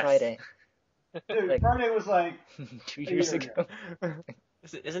down on Yes. Friday. Dude, Like- Friday was like 2 years ago.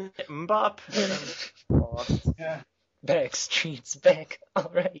 Isn't it Mbop? yeah. Back streets back.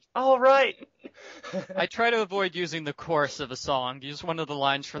 All right. I try to avoid using the chorus of a song. Use one of the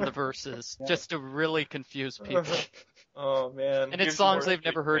lines from the verses, just to really confuse people. Oh man. And it's songs they've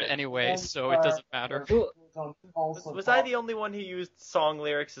never heard anyway, so it doesn't matter. Was I the only one who used song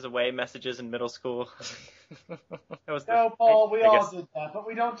lyrics as away messages in middle school? No, Paul, we I all guess- did that, but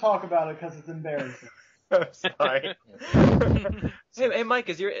we don't talk about it because it's embarrassing. Sorry. Hey, Mike,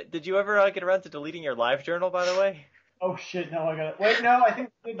 did you ever get around to deleting your live journal, by the way? Oh shit, no, I got it. Wait, no, I think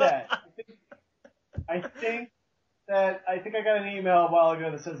we did that. I think I got an email a while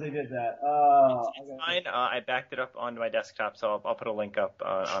ago that says they did that. It's fine. I backed it up onto my desktop, so I'll put a link up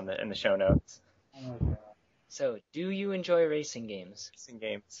in the show notes. Okay. So, do you enjoy racing games? Racing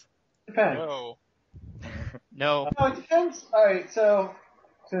games. Depends. No. No. No, it depends. Alright, so,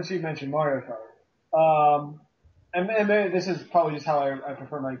 since you mentioned Mario Kart, and maybe this is probably just how I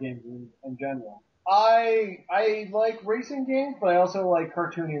prefer my games in general. I like racing games, but I also like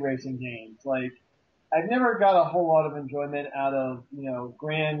cartoony racing games. Like, I've never got a whole lot of enjoyment out of,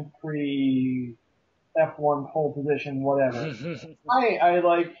 Grand Prix, F1 pole position, whatever. I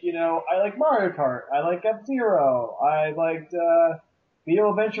like Mario Kart. I like F-Zero. I liked,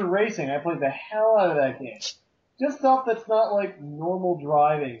 Video Adventure Racing. I played the hell out of that game. Just stuff that's not like normal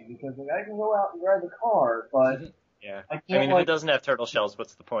driving, because like I can go out and drive the car, but Yeah. I can't if it doesn't have turtle shells,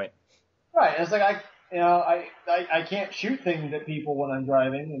 what's the point? right. It's like I can't shoot things at people when I'm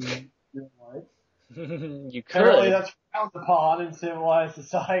driving in real life. You Apparently could. that's frowned upon in civilized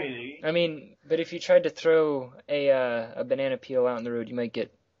society. I mean, but if you tried to throw a banana peel out in the road, you might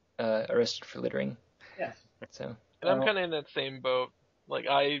get arrested for littering. Yes. So. And I'm kind of in that same boat. Like,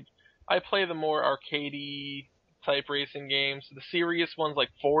 I play the more arcadey type racing games. The serious ones like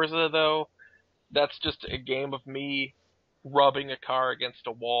Forza, though, that's just a game of me rubbing a car against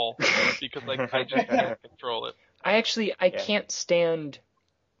a wall because like I just can't control it. I can't stand,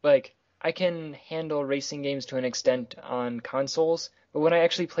 like, I can handle racing games to an extent on consoles, but when I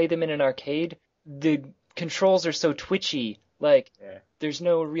actually play them in an arcade, the controls are so twitchy. Like, there's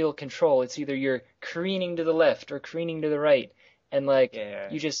no real control. It's either you're careening to the left or careening to the right, and like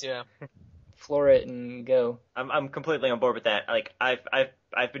you just floor it and go. I'm completely on board with that. Like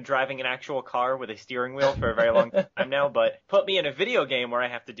I've been driving an actual car with a steering wheel for a very long time now, but put me in a video game where I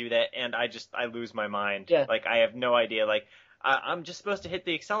have to do that and I lose my mind. Yeah. Like I have no idea. Like I'm just supposed to hit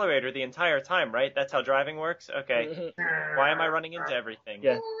the accelerator the entire time, right? That's how driving works? Okay. Why am I running into everything?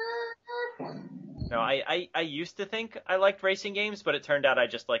 Yeah. No, I used to think I liked racing games, but it turned out I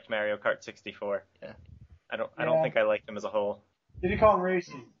just liked Mario Kart 64. Yeah. I don't think I liked them as a whole. Did he call him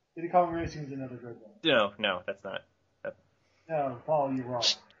racing? Did he call him racing is another good one? No, that's not. No, Paul, you're wrong.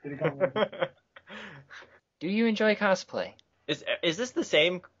 Did he call him racing? Do you enjoy cosplay? Is this the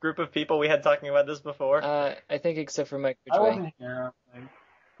same group of people we had talking about this before? I think except for Mike I Ridgaway. wasn't here. I think.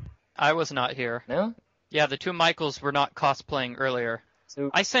 I was not here. No? Yeah, the two Michaels were not cosplaying earlier. So,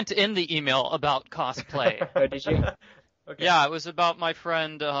 I sent in the email about cosplay. oh, did you? Okay. Yeah, it was about my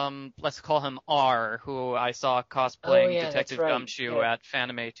friend, let's call him R, who I saw cosplaying Oh, yeah, Detective that's right. Gumshoe at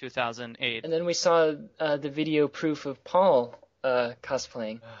Fanime 2008. And then we saw the video proof of Paul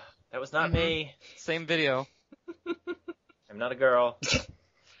cosplaying. That was not me. Same video. I'm not a girl. You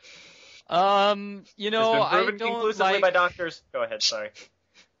It's know, been I proven don't conclusively like. by doctors. Go ahead. Sorry.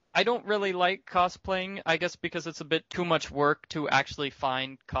 I don't really like cosplaying, I guess because it's a bit too much work to actually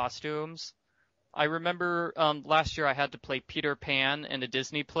find costumes. I remember last year I had to play Peter Pan in a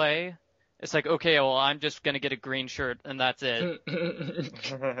Disney play. It's like, okay, well, I'm just going to get a green shirt and that's it.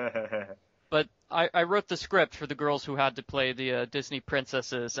 But I wrote the script for the girls who had to play the Disney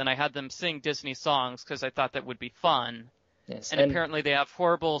princesses, and I had them sing Disney songs because I thought that would be fun. Yes, And apparently they have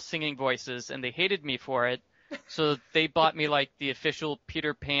horrible singing voices, and they hated me for it. So they bought me like the official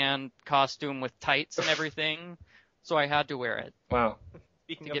Peter Pan costume with tights and everything. So I had to wear it. Wow.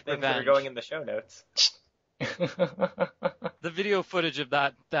 Speaking To of get things that are revenge. going in the show notes. The video footage of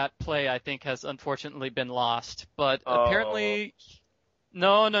that play, I think, has unfortunately been lost. But Oh. apparently,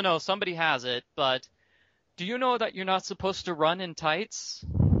 no, somebody has it. But do you know that you're not supposed to run in tights?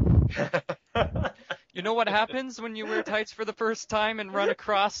 You know what happens when you wear tights for the first time and run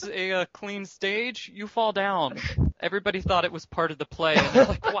across a clean stage? You fall down. Everybody thought it was part of the play, and they're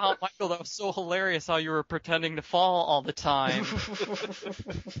like, wow, Michael, that was so hilarious how you were pretending to fall all the time.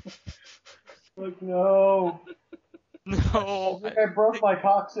 Like, no. No. I broke my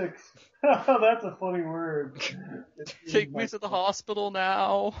coccyx. That's a funny word. Take me to the hospital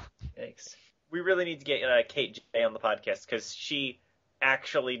now. Thanks. We really need to get Kate J on the podcast because she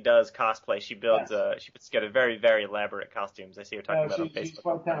actually does cosplay. She builds, she puts together very, very elaborate costumes. I see her talking about on Facebook. She's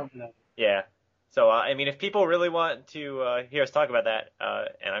quite talented. Yeah. So, I mean, if people really want to hear us talk about that,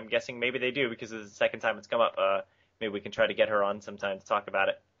 and I'm guessing maybe they do because it's the second time it's come up, maybe we can try to get her on sometime to talk about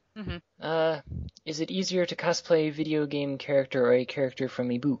it. Mm-hmm. Is it easier to cosplay a video game character or a character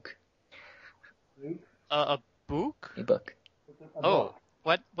from a book? A book? A book. Oh,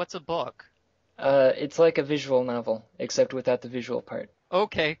 what's a book? It's like a visual novel, except without the visual part.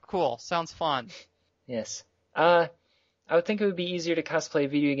 Okay, cool. Sounds fun. Yes. I would think it would be easier to cosplay a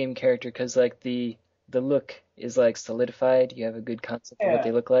video game character because, like, the look is, like, solidified. You have a good concept of what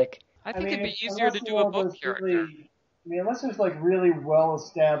they look like. I think it'd be easier to do a book character. Unless there's, like, really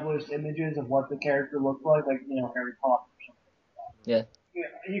well-established images of what the character looks like Harry Potter or something like that. Yeah.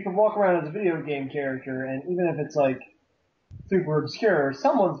 You can walk around as a video game character, and even if it's, like, super obscure,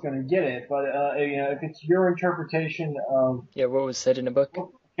 someone's going to get it, but if it's your interpretation of what was said in a book,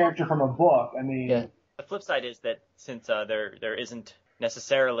 character from a book, I mean, the flip side is that since there isn't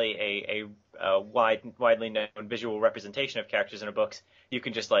necessarily a widely known visual representation of characters in our books, you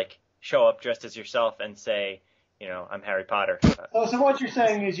can just like show up dressed as yourself and say, I'm Harry Potter. So what you're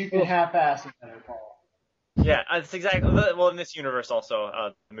saying is you can half-ass it, Paul. Yeah, that's exactly. Well, in this universe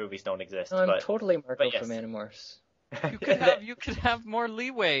also, the movies don't exist. No, I'm totally Marco from Animorphs. You could have more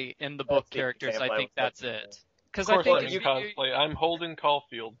leeway in the book characters. I think that's it. Because I think cosplay. I'm Holden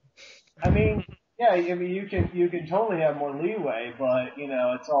Caulfield. I mean, you can totally have more leeway, but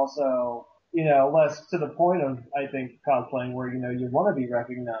it's also less to the point of I think cosplaying where you want to be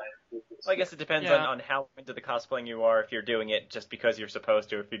recognized. Well, I guess it depends on how into the cosplaying you are. If you're doing it just because you're supposed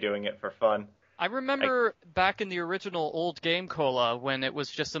to, if you're doing it for fun. I remember back in the original old GameCola when it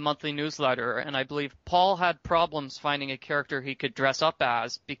was just a monthly newsletter, and I believe Paul had problems finding a character he could dress up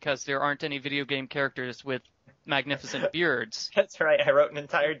as because there aren't any video game characters with magnificent beards. That's right. I wrote an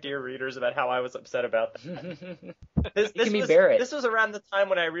entire Dear Readers about how I was upset about that. This was around the time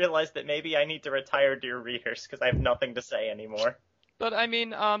when I realized that maybe I need to retire Dear Readers because I have nothing to say anymore. But I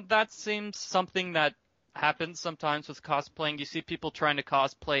mean, that seems something that happens sometimes with cosplaying. You see people trying to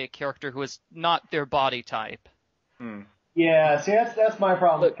cosplay a character who is not their body type. Yeah, see, that's my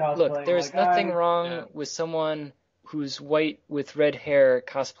problem with cosplaying. Look, there's nothing wrong with someone who's white with red hair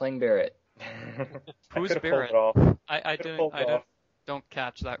cosplaying Barrett. Who's Barrett? I don't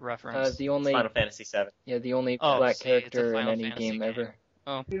catch that reference. The only Final Fantasy VII. Yeah, the only black character in any game ever.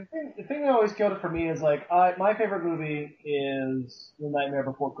 Oh. The thing that always killed it for me is my favorite movie is The Nightmare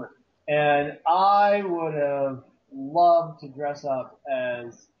Before Christmas. And I would have loved to dress up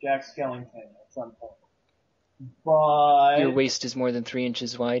as Jack Skellington at some point. But your waist is more than 3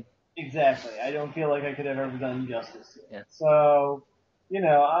 inches wide. Exactly. I don't feel like I could have ever done justice to it. Yeah. So,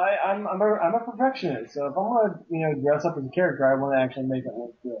 I'm a perfectionist. So if I'm gonna, dress up as a character, I want to actually make it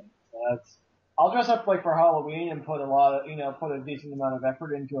look good. So I'll dress up for Halloween and put a decent amount of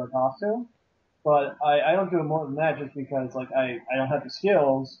effort into a costume. But I don't do it more than that just because I don't have the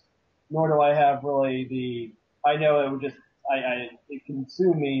skills. Nor do I have really I know it would just, it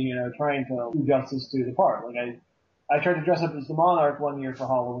consume me, trying to do justice to the part. I tried to dress up as the Monarch one year for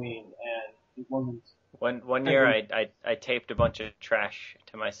Halloween, and it wasn't. One year I taped a bunch of trash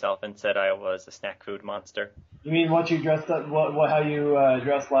to myself and said I was a snack food monster. You mean what you dressed up, how you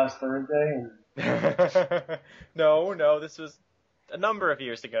dressed last Thursday? No, this was a number of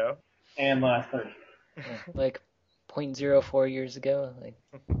years ago. And last Thursday. 0.04 years ago.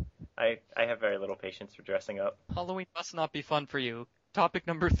 I have very little patience for dressing up. Halloween must not be fun for you. Topic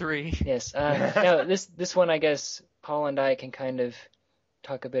number 3. Yes. No, this one I guess Paul and I can kind of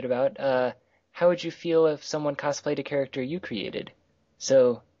talk a bit about. How would you feel if someone cosplayed a character you created?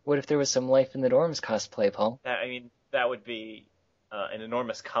 So, what if there was some Life in the Dorms cosplay, Paul? That would be an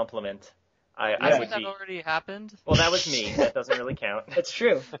enormous compliment. Hasn't that already happened? Well, that was me. That doesn't really count. That's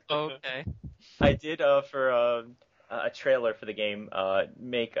true. Okay. I did, for a trailer for the game,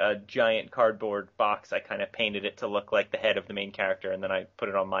 make a giant cardboard box. I kind of painted it to look like the head of the main character, and then I put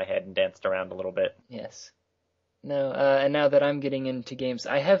it on my head and danced around a little bit. Yes. No, and now that I'm getting into games,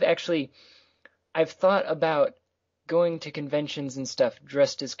 I've thought about going to conventions and stuff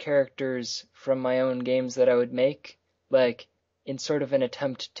dressed as characters from my own games that I would make, in sort of an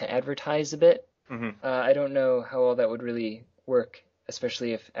attempt to advertise a bit. I don't know how all that would really work,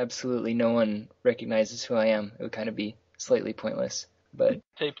 especially if absolutely no one recognizes who I am. It would kind of be slightly pointless. But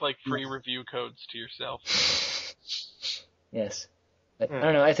tape like free review codes to yourself. Yes, but I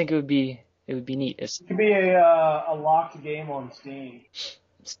don't know. I think it would be neat. It could be a locked game on Steam.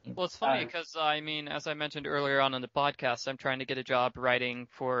 Well, it's funny because, I mean, as I mentioned earlier on in the podcast, I'm trying to get a job writing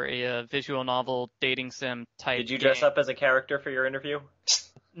for a visual novel dating sim type Did you dress game. up as a character for your interview?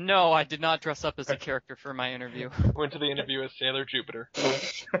 No, I did not dress up as a character for my interview. Went to the interview as Sailor Jupiter.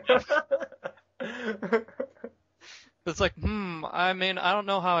 It's like, I mean, I don't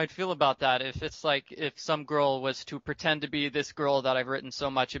know how I'd feel about that if it's like if some girl was to pretend to be this girl that I've written so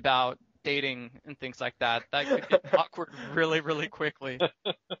much about dating and things like that. That could get awkward really, really quickly.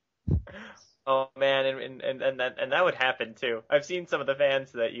 Oh man, and that would happen too. I've seen some of the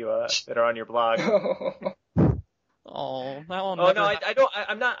fans that you that are on your blog. Oh, that will Oh never no, I don't.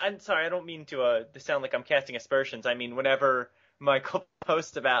 I'm sorry. I don't mean to sound like I'm casting aspersions. I mean, whenever Michael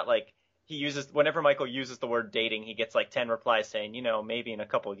posts about like whenever Michael uses the word dating, he gets like 10 replies saying, maybe in a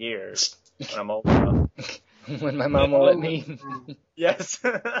couple years when I'm old enough. When my mom will let me. Yes.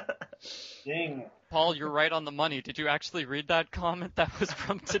 Dang. Paul, you're right on the money. Did you actually read that comment? That was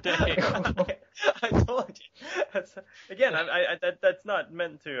from today. I told you. Again, that's not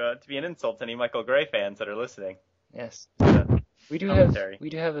meant to be an insult to any Michael Gray fans that are listening. Yes. We do Commentary.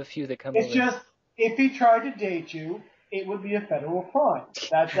 have a few that come. It's just if he tried to date you, it would be a federal crime.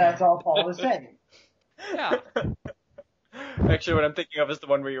 That's all Paul is saying. Yeah. Actually, what I'm thinking of is the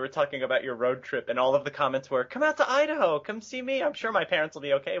one where you were talking about your road trip, and all of the comments were, "Come out to Idaho, come see me. I'm sure my parents will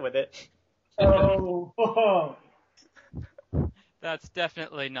be okay with it." Oh. That's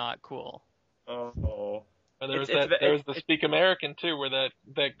definitely not cool. Oh. And there was the Speak American too, where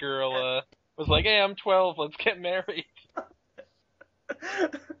that girl was like, "Hey, I'm 12. Let's get married."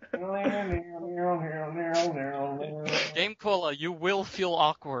 GameCola, you will feel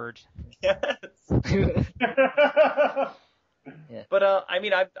awkward. Yes. Yeah. But I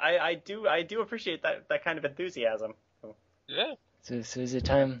mean, I do appreciate that kind of enthusiasm. Yeah. So is it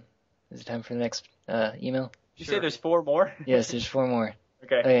time? Is it time for the next email? Did you say there's 4 more? Yes, there's 4 more.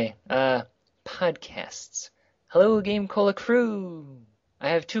 Okay. Okay. Podcasts. Hello, GameCola crew. I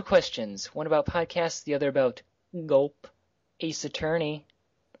have 2 questions. One about podcasts, the other about Gulp, Ace Attorney.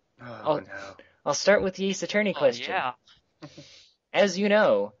 Oh no. I'll start with the Ace Attorney question. Yeah. As you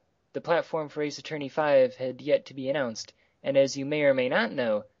know, the platform for Ace Attorney 5 had yet to be announced, and as you may or may not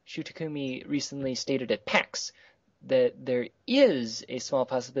know, Shu Takumi recently stated at PAX that there is a small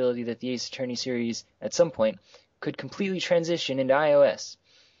possibility that the Ace Attorney series, at some point, could completely transition into iOS.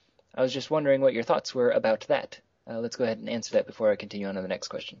 I was just wondering what your thoughts were about that. Let's go ahead and answer that before I continue on to the next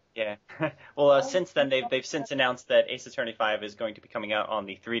question. Yeah. Well, since then they've since announced that Ace Attorney 5 is going to be coming out on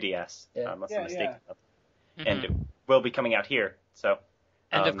the 3DS, unless I'm mistaken, and it will be coming out here. So.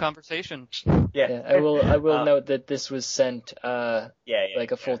 End of conversation. Yeah. I will note that this was sent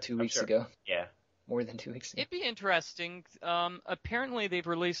like a full 2 weeks ago. Yeah. More than 2 weeks ago. It'd be interesting. Apparently they've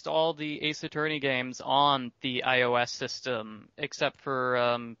released all the Ace Attorney games on the iOS system, except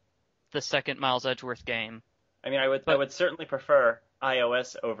for the second Miles Edgeworth game. I mean, I would certainly prefer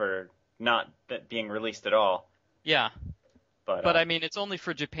iOS over not being released at all. Yeah. But I mean, it's only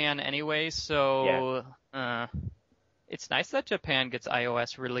for Japan anyway, so it's nice that Japan gets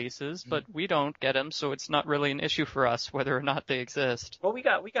iOS releases, but we don't get them, so it's not really an issue for us whether or not they exist. Well, we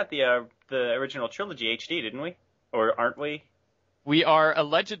got the original trilogy HD, didn't we? Or aren't we? We are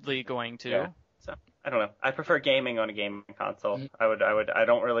allegedly going to. Yeah. So I don't know. I prefer gaming on a gaming console. I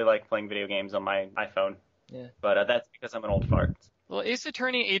don't really like playing video games on my iPhone. Yeah. But that's because I'm an old fart. Well, Ace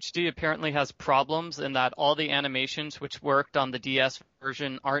Attorney HD apparently has problems in that all the animations which worked on the DS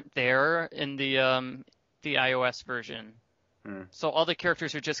version aren't there in the iOS version. So all the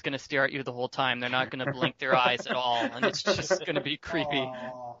characters are just going to stare at you the whole time. They're not going to blink their eyes at all, and it's just going to be creepy.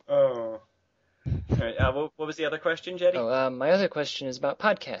 Oh. All right, what was the other question, Jetty? My other question is about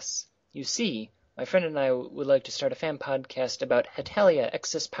podcasts. You see, my friend and I would like to start a fan podcast about Hetalia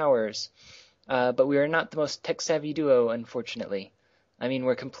Excess Powers, but we are not the most tech-savvy duo, unfortunately. I mean,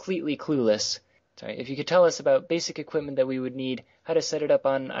 we're completely clueless. Sorry, if you could tell us about basic equipment that we would need, how to set it up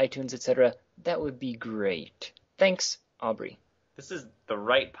on iTunes, etc., that would be great. Thanks, Aubrey. This is the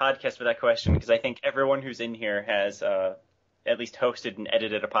right podcast for that question, because I think everyone who's in here has at least hosted and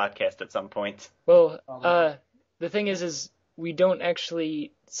edited a podcast at some point. Well, the thing is we don't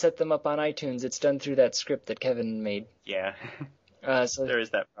actually set them up on iTunes. It's done through that script that Kevin made. Yeah. So there is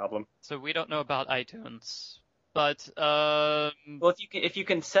that problem. So we don't know about iTunes. But well, if you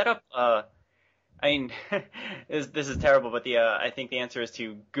can set up I mean, this is terrible, but I think the answer is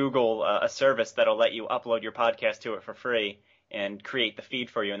to Google a service that'll let you upload your podcast to it for free and create the feed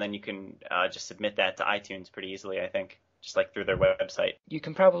for you, and then you can just submit that to iTunes pretty easily, I think, just like through their website. You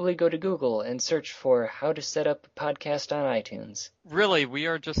can probably go to Google and search for how to set up a podcast on iTunes. Really, we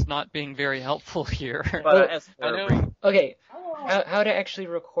are just not being very helpful here. But Okay, how to actually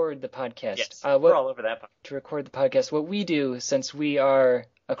record the podcast. Yes, we're all over that. To record the podcast, what we do, since we are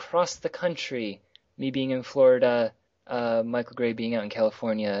across the country, me being in Florida, Michael Gray being out in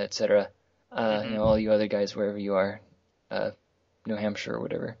California, etc., all you other guys wherever you are, New Hampshire or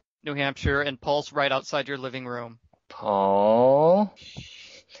whatever. New Hampshire, and Paul's right outside your living room. Paul?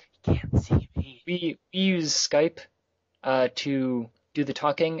 You can't see me. We use Skype to do the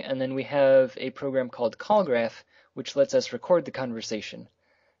talking, and then we have a program called Callgraph, which lets us record the conversation.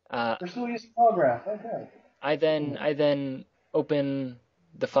 We're still using Callgraph, okay. I then open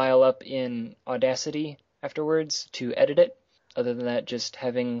the file up in Audacity afterwards to edit it. Other than that, just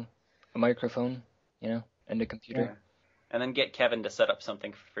having a microphone, and a computer. Yeah. And then get Kevin to set up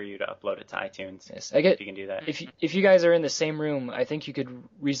something for you to upload it to iTunes. Yes, if you can do that. If you guys are in the same room, I think you could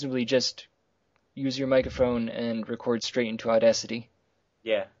reasonably just use your microphone and record straight into Audacity.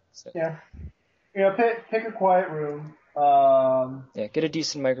 Yeah. So. Yeah. Pick a quiet room. Get a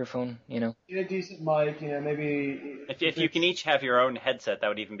decent microphone, Get a decent mic, maybe... If you can each have your own headset, that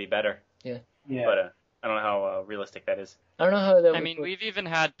would even be better. Yeah. But I don't know how realistic that is. I don't know how that I mean, we've even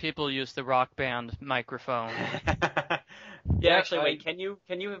had people use the Rock Band microphone. Yeah, actually, wait,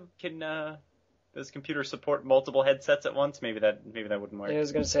 does computer support multiple headsets at once? Maybe that wouldn't work. Yeah, I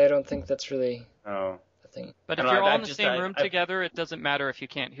was going to say, I don't think that's really a thing. But if you're all in the same room together, it doesn't matter if you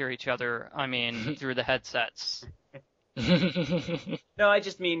can't hear each other, through the headsets. No, I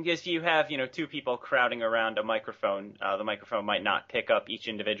just mean if you have, two people crowding around a microphone, the microphone might not pick up each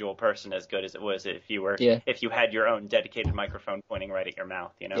individual person as good as it was if you had your own dedicated microphone pointing right at your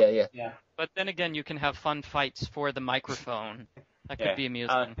mouth, Yeah. But then again, you can have fun fights for the microphone. That could be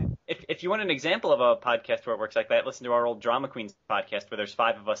amusing. If you want an example of a podcast where it works like that, listen to our old Drama Queens podcast where there's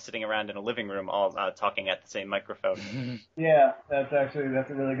 5 of us sitting around in a living room all talking at the same microphone. Yeah, that's a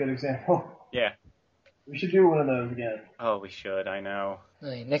really good example. Yeah. We should do one of those again. Oh, we should, I know.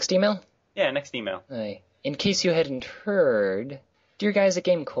 Right, next email? Yeah, next email. Right. In case you hadn't heard, dear guys at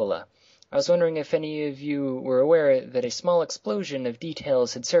GameCola, I was wondering if any of you were aware that a small explosion of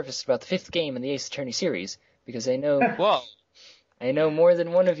details had surfaced about the 5th game in the Ace Attorney series, because I know... Whoa! I know more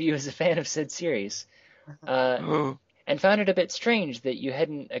than one of you is a fan of said series, and found it a bit strange that you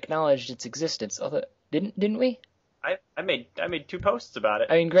hadn't acknowledged its existence. Although, didn't we? I made 2 posts about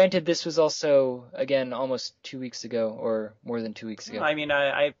it. I mean, granted, this was also, again, almost 2 weeks ago, or more than 2 weeks ago. I mean,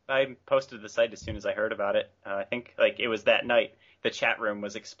 I posted to the site as soon as I heard about it. I think, it was that night. The chat room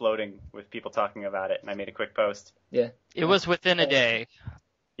was exploding with people talking about it, and I made a quick post. Yeah. It was within a day.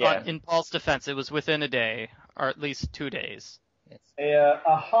 Yeah. In Paul's defense, it was within a day, or at least 2 days.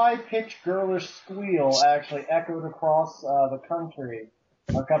 A high-pitched girlish squeal actually echoed across the country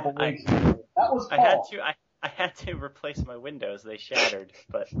a couple weeks ago. That was Paul. I had to replace my windows. They shattered,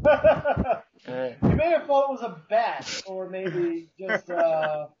 but... You may have thought it was a bat, or maybe just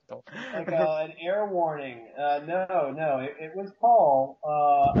an air warning. No, it was Paul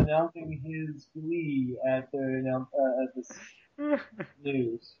announcing his glee at the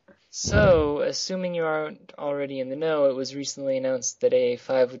news. So, assuming you aren't already in the know, it was recently announced that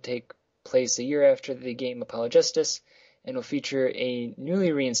AA5 would take place a year after the game Apollo Justice, and will feature a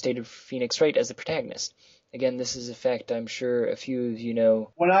newly reinstated Phoenix Wright as the protagonist. Again, this is a fact I'm sure a few of you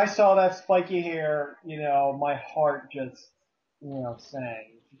know. When I saw that spiky hair, my heart just,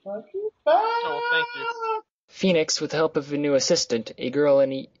 sang. It's like, Oh, thank you. Phoenix, with the help of a new assistant, a girl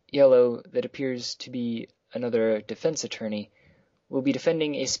in yellow that appears to be another defense attorney, will be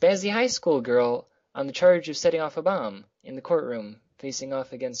defending a spazzy high school girl on the charge of setting off a bomb in the courtroom, facing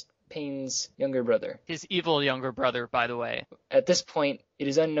off against Payne's younger brother. His evil younger brother, by the way. At this point, it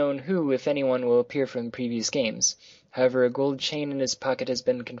is unknown who, if anyone, will appear from previous games. However, a gold chain in his pocket has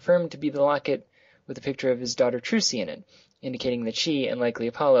been confirmed to be the locket with a picture of his daughter Trucy in it, indicating that she, and likely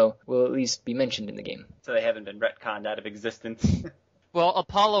Apollo, will at least be mentioned in the game. So they haven't been retconned out of existence. Well,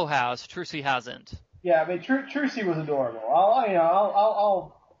 Apollo has, Trucy hasn't. Yeah, I mean, Trucy was adorable.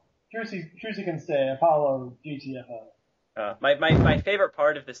 Trucy can stay. Apollo, GTFO. My favorite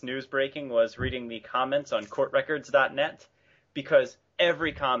part of this news breaking was reading the comments on courtrecords.net, because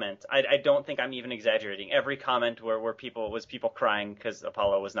every comment, I don't think I'm even exaggerating, every comment were people crying because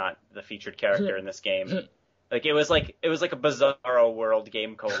Apollo was not the featured character in this game. It was like a Bizarro World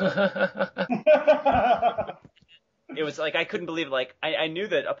GameCola. it was like I couldn't believe it. Like I knew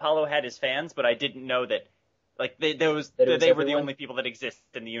that Apollo had his fans, but I didn't know that like they were the only people that exist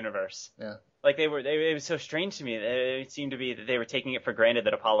in the universe. Yeah. Like it was so strange to me. It seemed to be that they were taking it for granted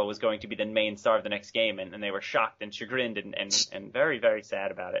that Apollo was going to be the main star of the next game, and they were shocked and chagrined and very, very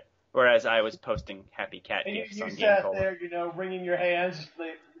sad about it. Whereas I was posting happy cat And gifs you on sat GameCola. there, wringing your hands, just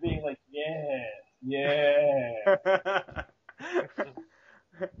being like, yeah.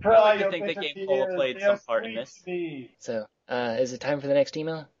 I like to think that GameCola played some part in this. So, is it time for the next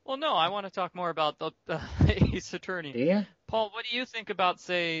email? Well, no, I want to talk more about the Ace Attorney. Do you? Paul, what do you think about,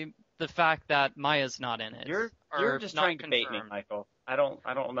 say, the fact that Maya's not in it? You're just trying to bait me, Michael. I don't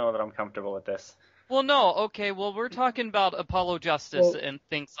know that I'm comfortable with this. Well, no, okay, well, we're talking about Apollo Justice and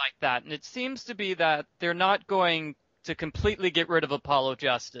things like that, and it seems to be that they're not going to completely get rid of Apollo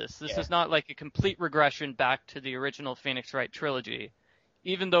Justice. This is not like a complete regression back to the original Phoenix Wright trilogy.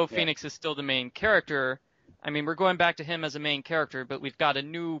 Even though Phoenix is still the main character, I mean, we're going back to him as a main character, but we've got a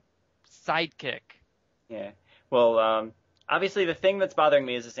new sidekick. Yeah. Well, obviously the thing that's bothering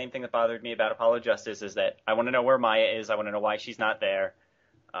me is the same thing that bothered me about Apollo Justice, is that I want to know where Maya is. I want to know why she's not there.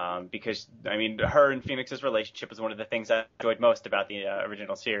 Because, I mean, her and Phoenix's relationship is one of the things I enjoyed most about the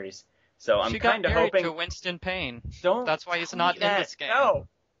original series. So I'm kind of hoping... She got married to Winston Payne. That's why he's not in this game.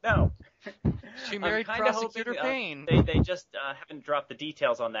 No. She married Prosecutor Payne. They just haven't dropped the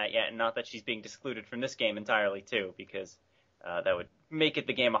details on that yet, and not that she's being excluded from this game entirely, too, because that would make it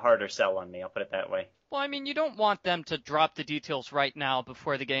the game a harder sell on me, I'll put it that way. Well, I mean, you don't want them to drop the details right now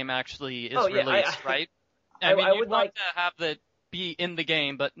before the game actually is released, right? I mean, you want to have the be in the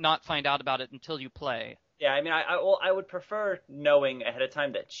game, but not find out about it until you play. Yeah, I mean, I would prefer knowing ahead of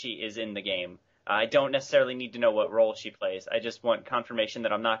time that she is in the game. I don't necessarily need to know what role she plays. I just want confirmation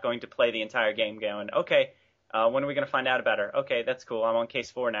that I'm not going to play the entire game going, okay, when are we going to find out about her? Okay, that's cool. I'm on case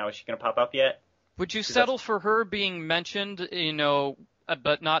 4 now. Is she going to pop up yet? Would you settle for her being mentioned,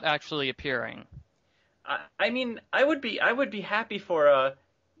 but not actually appearing? I mean, I would be happy for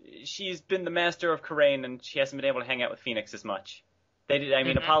she's been the master of Khura'in, and she hasn't been able to hang out with Phoenix as much.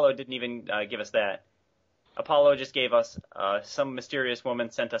 Apollo didn't even give us that. Apollo just gave us some mysterious woman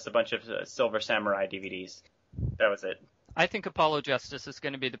sent us a bunch of Silver Samurai DVDs. That was it. I think Apollo Justice is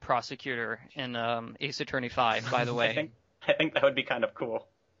going to be the prosecutor in Ace Attorney 5, by the way. I think that would be kind of cool.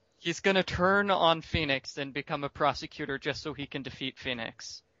 He's going to turn on Phoenix and become a prosecutor just so he can defeat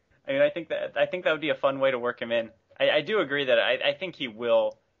Phoenix. I mean, I think that would be a fun way to work him in. I do agree that I think he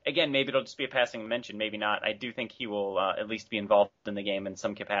will. Again, maybe it'll just be a passing mention, maybe not. I do think he will at least be involved in the game in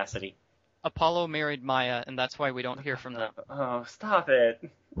some capacity. Apollo married Maya, and that's why we don't hear from them. Oh, stop it.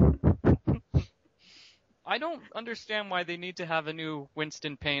 I don't understand why they need to have a new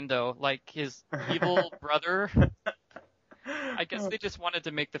Winston Payne, though. Like, his evil brother. I guess they just wanted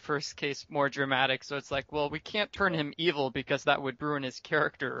to make the first case more dramatic, so it's like, well, we can't turn him evil because that would ruin his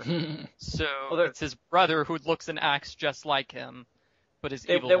character. So it's his brother who looks and acts just like him, but is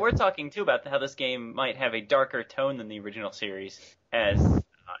evil. They were talking, too, about how this game might have a darker tone than the original series, as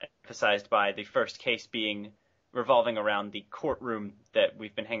emphasized by the first case being revolving around the courtroom that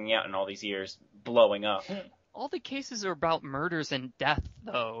we've been hanging out in all these years, blowing up. All the cases are about murders and death,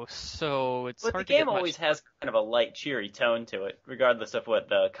 though, so it's hard to get much. But the game always has kind of a light, cheery tone to it, regardless of what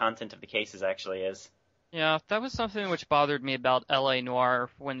the content of the cases actually is. Yeah, that was something which bothered me about L.A. Noire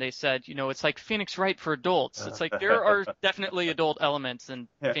when they said, it's like Phoenix Wright for adults. It's like there are definitely adult elements in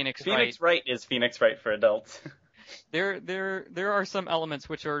Phoenix Wright. Phoenix Wright is Phoenix Wright for adults. There are some elements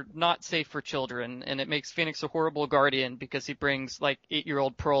which are not safe for children, and it makes Phoenix a horrible guardian because he brings, like,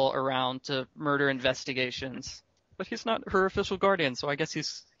 8-year-old Pearl around to murder investigations. But he's not her official guardian, so I guess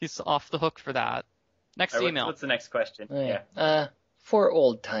he's off the hook for that. Next email. What's the next question? For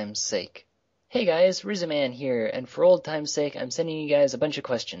old time's sake. Hey guys, Rizaman here, and for old time's sake, I'm sending you guys a bunch of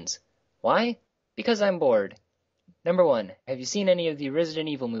questions. Why? Because I'm bored. Number 1, have you seen any of the Resident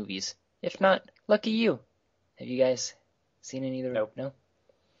Evil movies? If not, lucky you. Have you guys seen any of the... Nope. No?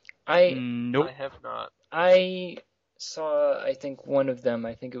 Nope. I have not. I saw, I think, one of them.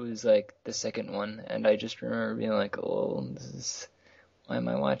 I think it was, like, the second one. And I just remember being like, why am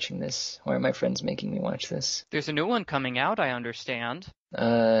I watching this? Why are my friends making me watch this? There's a new one coming out, I understand.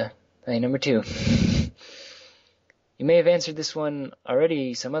 Number 2. You may have answered this one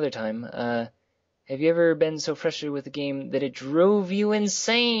already some other time. Have you ever been so frustrated with a game that it drove you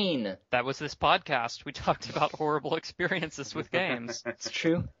insane? That was this podcast. We talked about horrible experiences with games. It's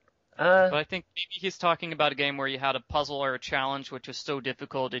true. But I think maybe he's talking about a game where you had a puzzle or a challenge which was so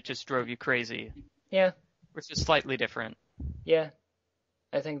difficult it just drove you crazy. Yeah. Which is slightly different. Yeah.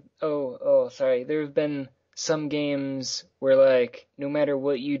 I think... Oh, sorry. There have been some games where, like, no matter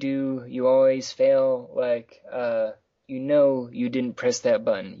what you do, you always fail. Like, you didn't press that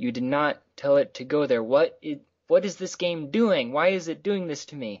button. You did not tell it to go there. What is this game doing? Why is it doing this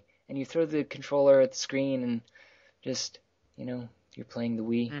to me? And you throw the controller at the screen and just, you're playing the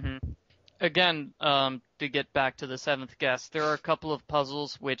Wii. Mm-hmm. Again, to get back to the seventh guest, there are a couple of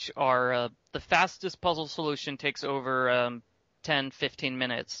puzzles which are the fastest puzzle solution takes over 10, 15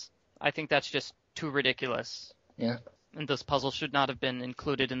 minutes. I think that's just too ridiculous. Yeah. And this puzzle should not have been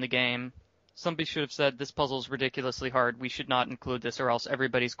included in the game. Somebody should have said, this puzzle's ridiculously hard. We should not include this or else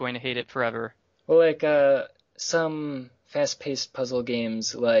everybody's going to hate it forever. Well, like some fast-paced puzzle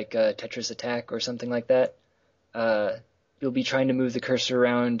games like Tetris Attack or something like that, you'll be trying to move the cursor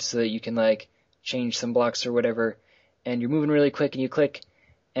around so that you can, like, change some blocks or whatever, and you're moving really quick, and you click,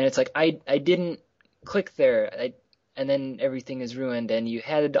 and it's like, I didn't click there, and then everything is ruined, and you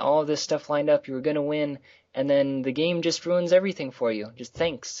had all this stuff lined up, you were going to win, and then the game just ruins everything for you. Just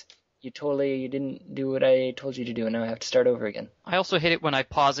thanks. You didn't do what I told you to do, and now I have to start over again. I also hate it when I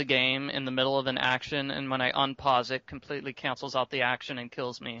pause a game in the middle of an action, and when I unpause it, completely cancels out the action and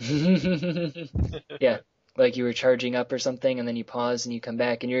kills me. Yeah. Like you were charging up or something, and then you pause and you come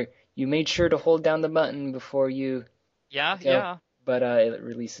back, and you made sure to hold down the button before you. Yeah. But it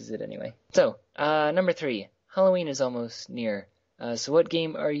releases it anyway. So, number 3, Halloween is almost near. So what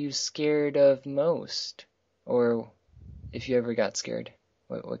game are you scared of most, or if you ever got scared,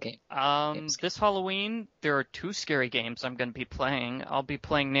 what game? This Halloween there are 2 scary games I'm going to be playing. I'll be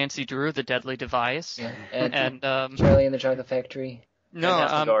playing Nancy Drew: The Deadly Device, and Charlie and the Chocolate Factory. No,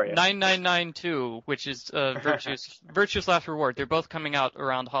 9992, which is Virtue's Last Reward. They're both coming out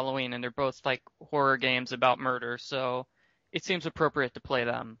around Halloween, and they're both like horror games about murder, so it seems appropriate to play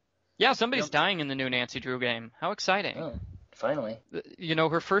them. Yeah, somebody's dying in the new Nancy Drew game. How exciting! Oh, finally.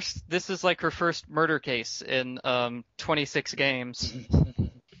 This is like her first murder case in 26 games.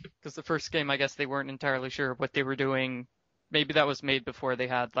 Because the first game, I guess they weren't entirely sure what they were doing. Maybe that was made before they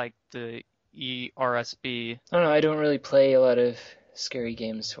had like the ERSB. I don't know. I don't really play a lot of scary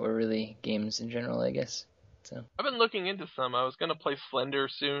games, or really games in general, I guess. So I've been looking into some. I was gonna play Slender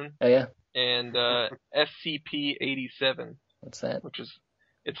soon. Oh yeah. And SCP-87. What's that?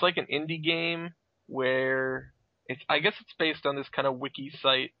 It's like an indie game where I guess it's based on this kind of wiki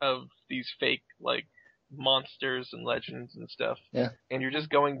site of these fake like monsters and legends and stuff. Yeah. And you're just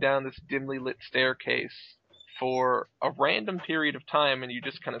going down this dimly lit staircase for a random period of time, and you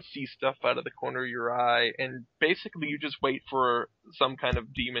just kind of see stuff out of the corner of your eye, and basically you just wait for some kind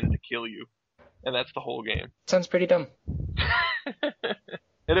of demon to kill you, and that's the whole game. Sounds pretty dumb.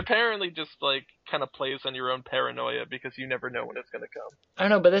 It apparently just like kind of plays on your own paranoia because you never know when it's going to come. I don't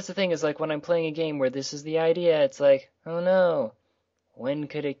know, but that's the thing, is like when I'm playing a game where this is the idea, it's like, oh no, when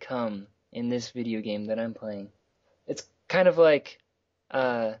could it come in this video game that I'm playing? It's kind of like,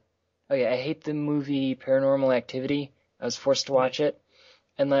 I hate the movie Paranormal Activity. I was forced to watch it.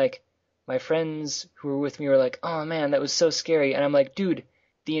 And, like, my friends who were with me were like, oh, man, that was so scary. And I'm like, dude,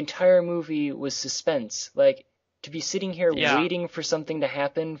 the entire movie was suspense. Like, to be sitting here waiting for something to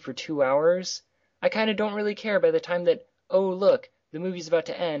happen for 2 hours, I kind of don't really care by the time that, oh, look, the movie's about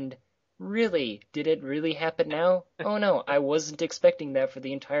to end. Really? Did it really happen now? Oh, no, I wasn't expecting that for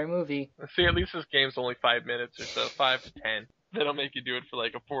the entire movie. See, at least this game's only 5 minutes or so, 5 to 10. They don't make you do it for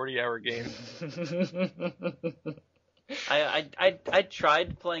like a 40-hour game. I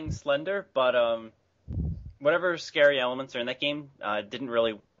tried playing Slender, but whatever scary elements are in that game didn't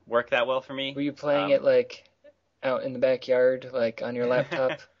really work that well for me. Were you playing it like out in the backyard, like on your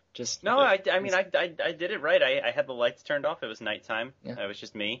laptop? No, I did it right. I had the lights turned off. It was nighttime. Yeah. It was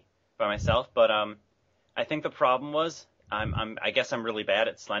just me by myself. But I think the problem was I guess I'm really bad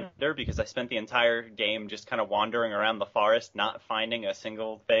at Slender because I spent the entire game just kind of wandering around the forest, not finding a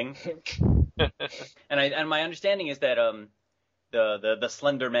single thing. and my understanding is that the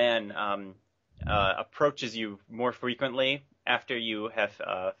Slender Man approaches you more frequently after you have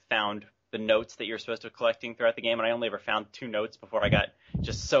found the notes that you're supposed to be collecting throughout the game, and I only ever found 2 notes before I got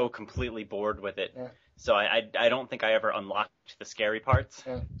just so completely bored with it. Yeah. So I don't think I ever unlocked the scary parts,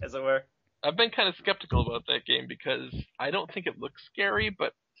 as it were. I've been kind of skeptical about that game because I don't think it looks scary,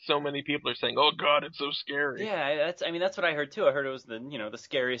 but so many people are saying, "Oh God, it's so scary." Yeah, that's what I heard too. I heard it was the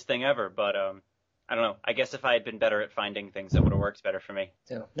scariest thing ever, but I don't know. I guess if I had been better at finding things, it would have worked better for me.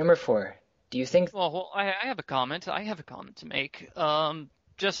 So, number 4. Do you think? Well, I have a comment. I have a comment to make.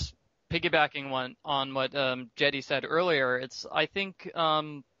 Just piggybacking on what Jedi said earlier. I think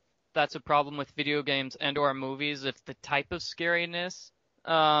that's a problem with video games and/or movies if the type of scariness.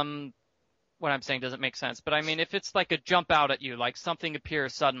 What I'm saying doesn't make sense, but I mean, if it's like a jump out at you, like something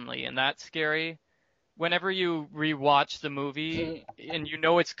appears suddenly and that's scary, whenever you rewatch the movie and you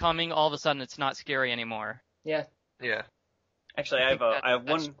know it's coming, all of a sudden it's not scary anymore. Yeah. Yeah. Actually, I have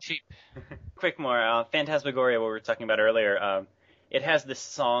one cheap. quick more. Phantasmagoria, what we were talking about earlier, it has this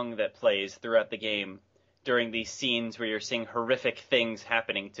song that plays throughout the game during these scenes where you're seeing horrific things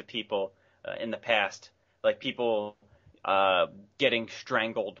happening to people in the past, like people getting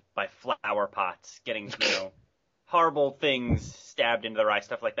strangled by flower pots, getting, horrible things stabbed into their eye,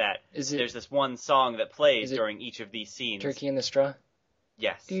 stuff like that. There's this one song that plays during each of these scenes. Turkey in the Straw?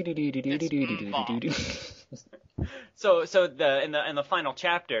 Yes. So So in the final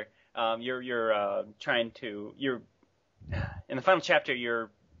chapter, you're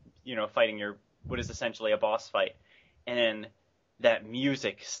fighting what is essentially a boss fight, and that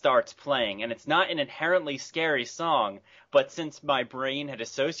music starts playing, and it's not an inherently scary song, but since my brain had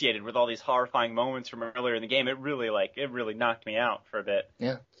associated with all these horrifying moments from earlier in the game, it really knocked me out for a bit.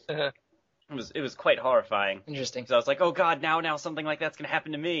 Yeah. It was quite horrifying. Interesting. So I was like, oh god, now something like that's gonna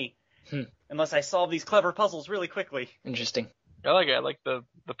happen to me. Unless I solve these clever puzzles really quickly. Interesting. I like the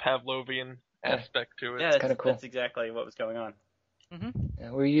Pavlovian aspect to it. Yeah, it's kind of cool. That's exactly what was going on.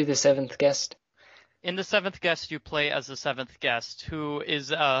 Mm-hmm. Were you the seventh guest? In the seventh guest, you play as the seventh guest, who is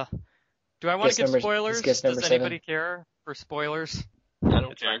do I want to give spoilers? Does anybody care for spoilers? I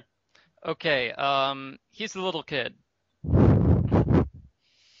don't care. Okay, he's the little kid.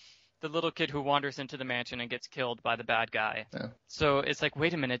 The little kid who wanders into the mansion and gets killed by the bad guy. Oh. So it's like,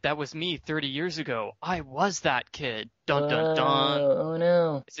 wait a minute, that was me 30 years ago. I was that kid. Dun dun dun. Oh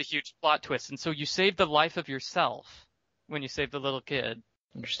no. It's a huge plot twist. And so you save the life of yourself when you save the little kid.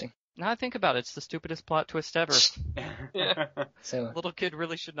 Interesting. Now I think about it, it's the stupidest plot twist ever. So Little kid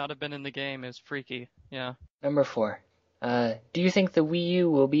really should not have been in the game. It was freaky. Yeah. number 4. Do you think the Wii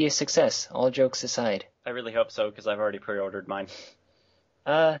U will be a success, all jokes aside? I really hope so, because I've already pre-ordered mine.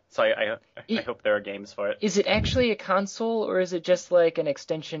 So I hope there are games for it. Is it actually a console, or is it just like an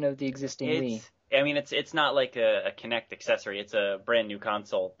extension of the existing Wii? I mean, it's not like a Kinect accessory. It's a brand new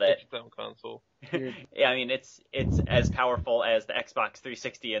console that. It's its own console. Yeah, I mean, it's as powerful as the Xbox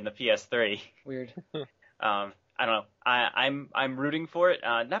 360 and the PS3. Weird. I don't know. I'm rooting for it.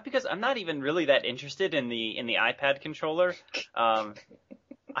 Not because I'm not even really that interested in the iPad controller. I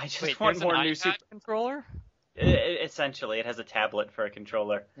just want more new iPad controller. Essentially, it has a tablet for a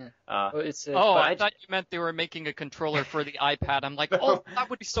controller. Yeah. I thought you meant they were making a controller for the iPad. I'm like, oh, that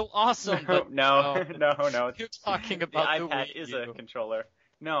would be so awesome. No. You're talking about the iPad Wii is U. a controller.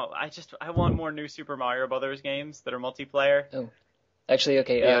 No, I want more new Super Mario Brothers games that are multiplayer. Oh. Actually,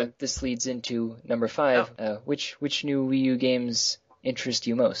 okay, Yeah. this leads into number 5. Which new Wii U games interest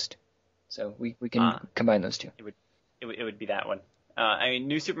you most? So we can combine those two. It would be that one. I mean,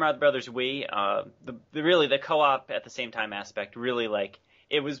 New Super Mario Brothers Wii, the co-op at the same time aspect really,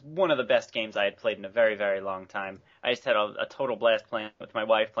 it was one of the best games I had played in a very, very long time. I just had a total blast playing with my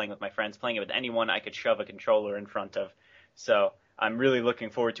wife, playing with my friends, playing it with anyone I could shove a controller in front of. So I'm really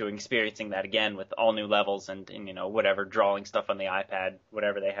looking forward to experiencing that again with all new levels and whatever, drawing stuff on the iPad,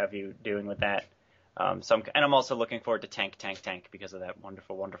 whatever they have you doing with that. And I'm also looking forward to Tank because of that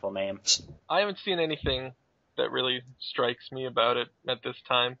wonderful, wonderful name. I haven't seen anything that really strikes me about it at this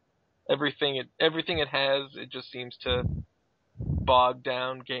time. Everything it has, it just seems to bog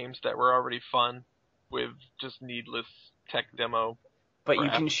down games that were already fun with just needless tech demo. But you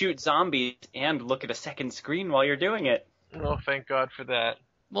can shoot zombies and look at a second screen while you're doing it. Oh, thank God for that.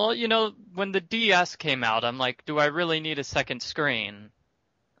 Well, when the DS came out, I'm like, do I really need a second screen?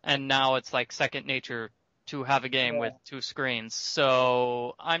 And now it's like second nature to have a game with 2 screens.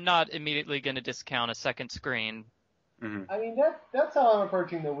 So I'm not immediately going to discount a second screen. Mm-hmm. I mean, that's how I'm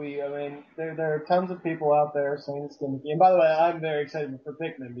approaching the Wii. I mean, there are tons of people out there saying it's gimmicky. And by the way, I'm very excited for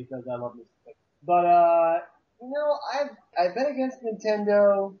Pikmin because I love Mr. Pikmin. But, I've been against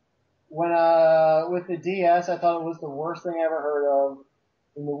Nintendo when, with the DS, I thought it was the worst thing I ever heard of.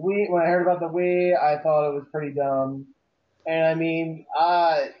 In the Wii, when I heard about the Wii, I thought it was pretty dumb. And I mean,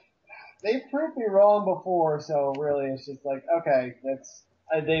 they've proved me wrong before, so really it's just like, okay,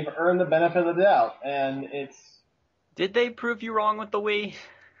 they've earned the benefit of the doubt, and it's... Did they prove you wrong with the Wii?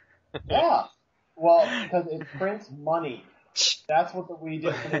 Yeah. Well, because it prints money. That's what the Wii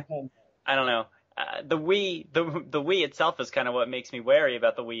did for Nintendo. I don't know. The Wii itself is kind of what makes me wary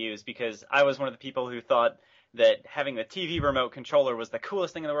about the Wii U's, because I was one of the people who thought that having the TV remote controller was the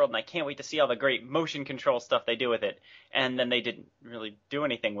coolest thing in the world, and I can't wait to see all the great motion control stuff they do with it. And then they didn't really do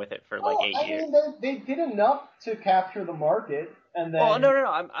anything with it for 8 years. I mean, they did enough to capture the market, and then... Oh, no.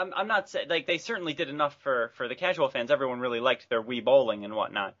 I'm not saying... They certainly did enough for the casual fans. Everyone really liked their Wii bowling and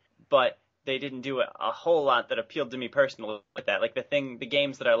whatnot. But they didn't do a whole lot that appealed to me personally with that. Like the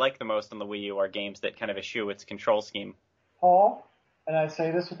games that I like the most on the Wii U are games that kind of eschew its control scheme. Paul, and I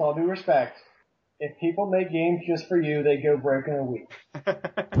say this with all due respect, if people make games just for you, they go broke in a week.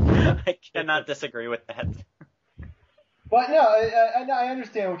 I cannot disagree with that. But no, I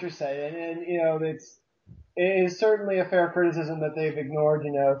understand what you're saying, and it is certainly a fair criticism that they've ignored,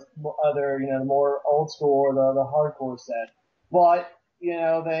 other, the more old school or the hardcore set. But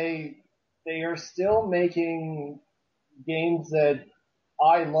they are still making games that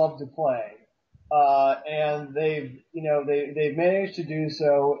I love to play, and they've managed to do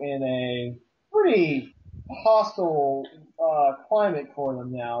so in a pretty hostile climate for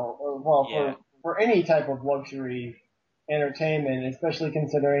them now, for any type of luxury entertainment, especially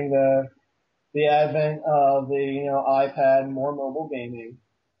considering the advent of the iPad and more mobile gaming,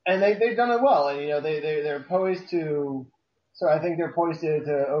 and they've done it well, and they're poised to. So I think they're poised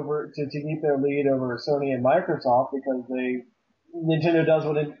to keep their lead over Sony and Microsoft because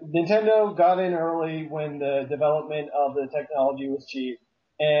Nintendo got in early when the development of the technology was cheap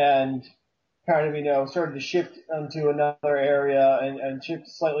and kind of started to shift into another area and shift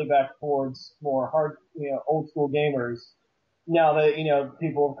slightly back towards more hard old school gamers. Now that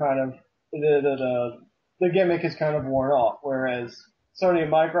people have kind of the gimmick is kind of worn off, whereas Sony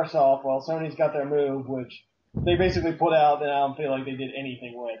and Microsoft, well, Sony's got their move, which they basically put out, and I don't feel like they did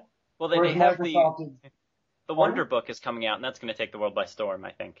anything with. Well, they have the Wonder Book is coming out, and that's going to take the world by storm,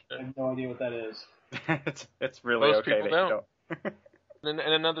 I think. I have no idea what that is. it's really Most okay people that don't.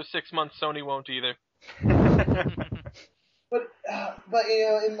 In another 6 months, Sony won't either. But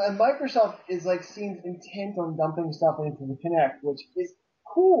and Microsoft is seems intent on dumping stuff into the Kinect, which is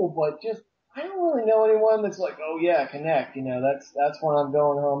cool, but just I don't really know anyone that's like, oh yeah, Kinect. That's what I'm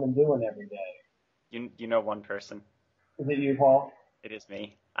going home and doing every day. You know one person. Is it you, Paul? It is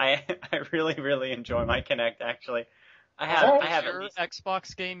me. I really, really enjoy my Kinect, actually. I have your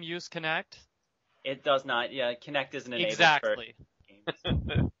Xbox game use Kinect? It does not. Yeah, Kinect isn't enabled exactly. for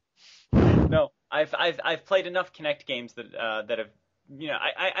games. No, I've played enough Kinect games that have,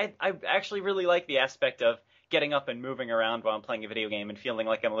 I actually really like the aspect of getting up and moving around while I'm playing a video game and feeling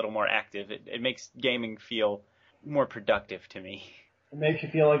like I'm a little more active. It makes gaming feel more productive to me. It makes you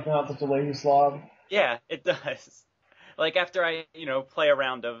feel like you're not such a lazy slob. Yeah, it does. Like after I, play a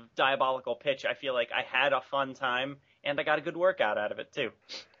round of Diabolical Pitch, I feel like I had a fun time and I got a good workout out of it too.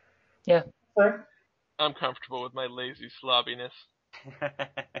 Yeah. Sure. I'm comfortable with my lazy slobbiness.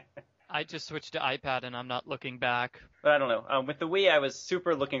 I just switched to iPad and I'm not looking back. But I don't know. With the Wii, I was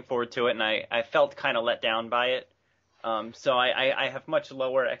super looking forward to it, and I felt kind of let down by it. So I have much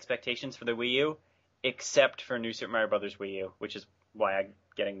lower expectations for the Wii U, except for New Super Mario Bros. Wii U, which is why I'm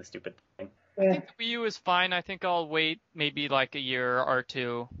getting the stupid thing. I think the Wii U is fine. I think I'll wait maybe like a year or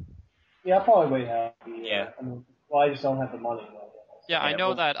two. Yeah, I'll probably wait half a year. Yeah. I just don't have the money. Yeah, I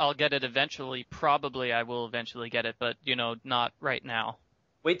know that I'll get it eventually. Probably I will eventually get it, but, not right now.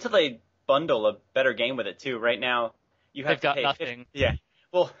 Wait till they bundle a better game with it, too. Right now, you have They've to pay... got nothing. Yeah.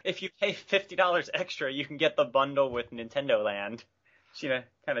 Well, if you pay $50 extra, you can get the bundle with Nintendo Land. Which,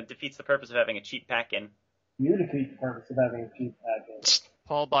 kind of defeats the purpose of having a cheap pack-in. You defeat the purpose of having a cheap pack-in.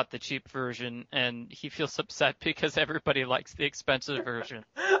 Paul bought the cheap version, and he feels upset because everybody likes the expensive version.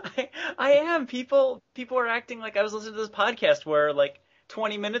 I am. People are acting like I was listening to this podcast where,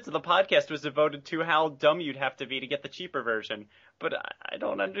 20 minutes of the podcast was devoted to how dumb you'd have to be to get the cheaper version. But I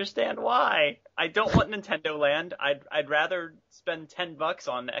don't understand why. I don't want Nintendo Land. I'd rather spend $10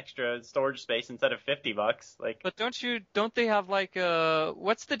 on extra storage space instead of $50. But don't they have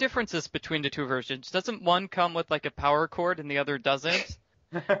what's the differences between the two versions? Doesn't one come with a power cord and the other doesn't?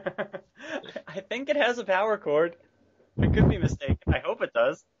 I think it has a power cord. I could be mistaken. I hope it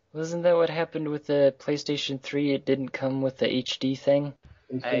does. Wasn't that what happened with the PlayStation 3? It didn't come with the HD thing?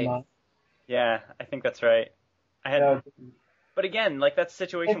 Yeah, I think that's right. But again, that's a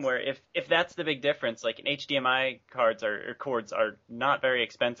situation where if that's the big difference, an HDMI cards or cords are not very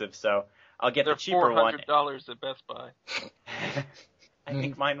expensive, so I'll get the cheaper one. They're $400 at Best Buy. I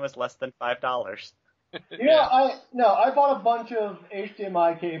think mine was less than $5. Yeah, I bought a bunch of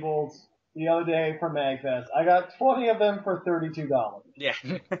HDMI cables the other day from MagFest. I got 20 of them for $32. Yeah,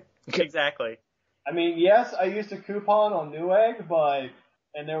 exactly. I mean, yes, I used a coupon on Newegg,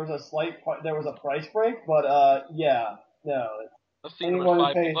 and there was a price break, but yeah, no. Anyone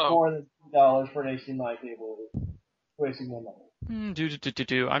who pays more than $2 for an HDMI cable is wasting their money.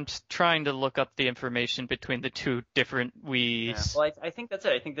 I'm just trying to look up the information between the two different Wiis. Yeah. Well, I think that's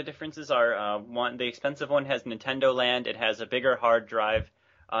it. I think the differences are, the expensive one has Nintendo Land, it has a bigger hard drive,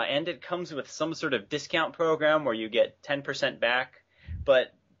 and it comes with some sort of discount program where you get 10% back.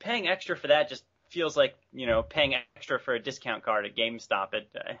 But paying extra for that just feels like, paying extra for a discount card at GameStop.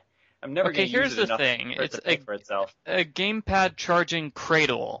 I'm never going to use it enough for it to pay for itself. A gamepad charging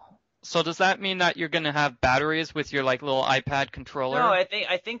cradle. So does that mean that you're going to have batteries with your little iPad controller? No, I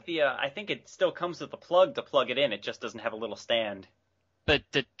think it still comes with a plug to plug it in. It just doesn't have a little stand. But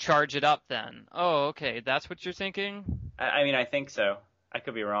to charge it up then. Oh, okay. That's what you're thinking? I think so. I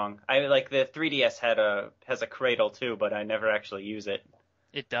could be wrong. The 3DS has a cradle too, but I never actually use it.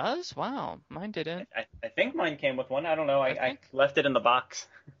 It does? Wow. Mine didn't. I think mine came with one. I don't know. I left it in the box.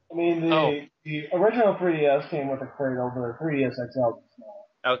 I mean, the original 3DS came with a cradle, but the 3DS XL does not.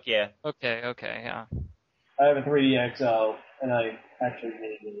 Oh, yeah. Okay, yeah. I have a 3D XL, and I actually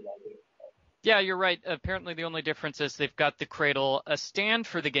really like it. Yeah, you're right. Apparently the only difference is they've got the cradle, a stand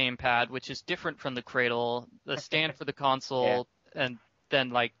for the gamepad, which is different from the cradle, the stand for the console, and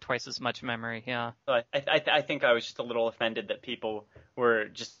then twice as much memory, yeah. So I think I was just a little offended that people were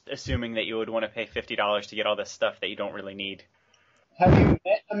just assuming that you would want to pay $50 to get all this stuff that you don't really need. Have you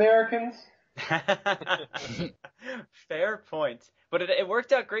met Americans? Fair point. But it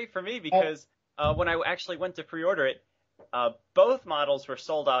worked out great for me because when I actually went to pre-order it, both models were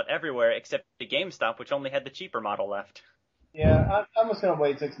sold out everywhere except the GameStop, which only had the cheaper model left. Yeah, I'm just gonna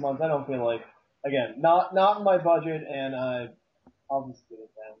wait 6 months. I don't feel like, again, not in my budget, and I'll just get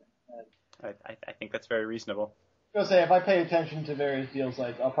it then. I think that's very reasonable. I was gonna say, if I pay attention to various deal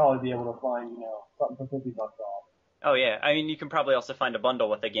sites, I'll probably be able to find, something for $50 off. Oh yeah, I mean you can probably also find a bundle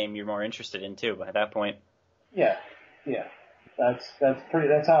with a game you're more interested in too by that point. Yeah. That's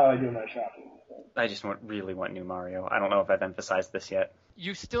how I do my shopping. I just really want new Mario. I don't know if I've emphasized this yet.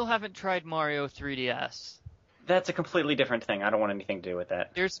 You still haven't tried Mario 3DS. That's a completely different thing. I don't want anything to do with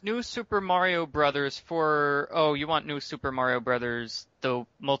that. There's new Super Mario Brothers you want new Super Mario Brothers, the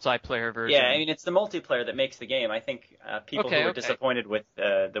multiplayer version. Yeah, I mean, it's the multiplayer that makes the game. I think people who were disappointed with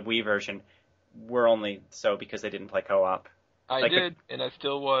the Wii version were only so because they didn't play co-op. I did, and I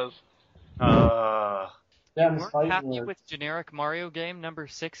still was. You weren't happy with generic Mario game number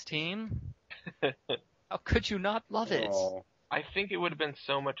 16? How could you not love it? Oh. I think it would have been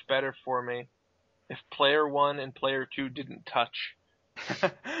so much better for me if Player 1 and Player 2 didn't touch.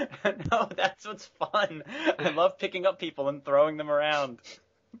 No, that's what's fun. I love picking up people and throwing them around.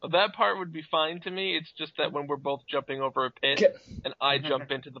 Well, that part would be fine to me. It's just that when we're both jumping over a pit and I jump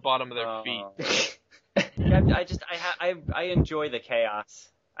into the bottom of their feet. I enjoy the chaos.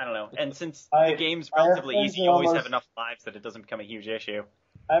 I don't know. And since the game's relatively easy, you always have enough lives that it doesn't become a huge issue.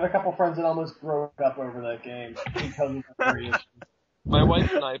 I have a couple friends that almost broke up over that game because of the issues. My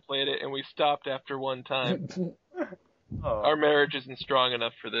wife and I played it, and we stopped after one time. Our marriage isn't strong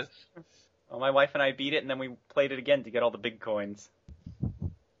enough for this. Well, my wife and I beat it, and then we played it again to get all the big coins.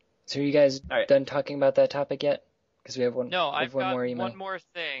 So are you guys done talking about that topic yet? Because we have one. No, I've got one more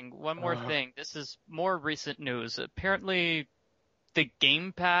thing. One more thing. This is more recent news. Apparently, the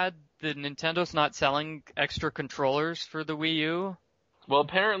gamepad, the Nintendo's not selling extra controllers for the Wii U. Well,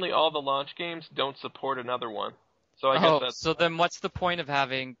 apparently all the launch games don't support another one. So I guess that's... So then what's the point of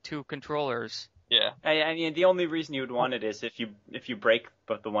having two controllers? Yeah. I mean, the only reason you would want it is if you break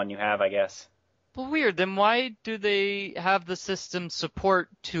the one you have, I guess. Well, weird. Then why do they have the system support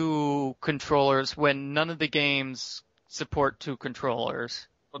two controllers when none of the games support two controllers?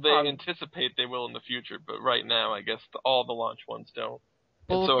 Well, they anticipate they will in the future, but right now, I guess all the launch ones don't.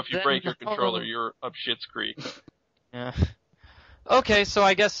 And so if you break your controller, you're up shit's creek. Yeah. Okay, so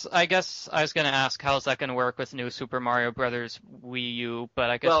I guess I was going to ask how is that going to work with new Super Mario Brothers Wii U, but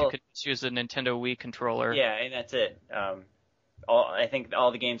I guess you could just use a Nintendo Wii controller. Yeah, and that's it. I think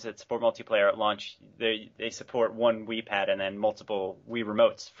all the games that support multiplayer at launch, they support one Wii pad and then multiple Wii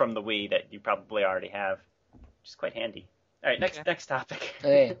remotes from the Wii that you probably already have, which is quite handy. All right, next topic.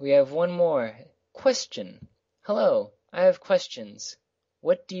 Okay, we have one more question. Hello, I have questions.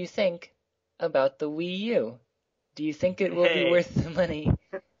 What do you think about the Wii U? Do you think it will be worth the money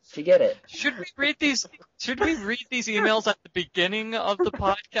to get it? Should we read these emails at the beginning of the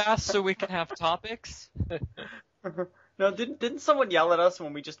podcast so we can have topics? No, didn't someone yell at us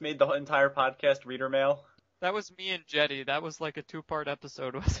when we just made the entire podcast reader mail? That was me and Jetty. That was like a 2-part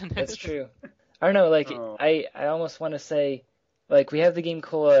episode, wasn't it? That's true. I don't know, I almost want to say, we have the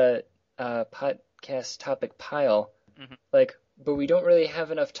GameCola podcast topic pile, but we don't really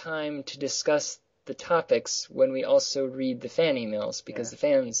have enough time to discuss the topics when we also read the fan emails, because the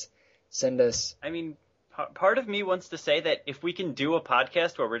fans send us... I mean, part of me wants to say that if we can do a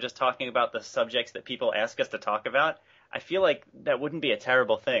podcast where we're just talking about the subjects that people ask us to talk about, I feel like that wouldn't be a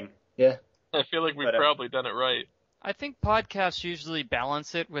terrible thing. Yeah. I feel like we've probably done it right. I think podcasts usually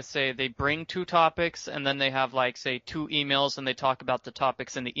balance it with, say, they bring 2 topics and then they have, like, say, 2 emails and they talk about the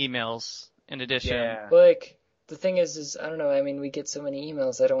topics in the emails in addition. Yeah. Like, the thing is, I don't know, I mean, we get so many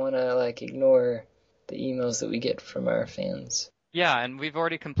emails, I don't want to, like, ignore the emails that we get from our fans. Yeah, and we've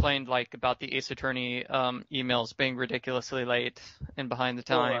already complained, like, about the Ace Attorney emails being ridiculously late and behind the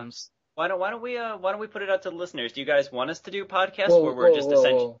times. Why don't we put it out to the listeners? Do you guys want us to do podcasts where we're just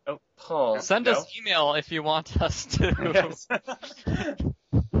essentially? Whoa. Paul. Send us email if you want us to. Yes.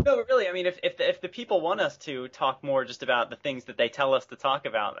 No, but really, I mean, if the people want us to talk more just about the things that they tell us to talk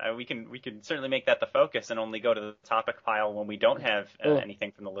about, we can certainly make that the focus and only go to the topic pile when we don't have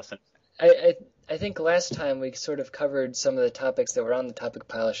anything from the listeners. I think last time we sort of covered some of the topics that were on the topic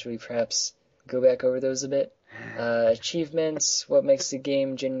pile. Should we perhaps go back over those a bit? Achievements, what makes the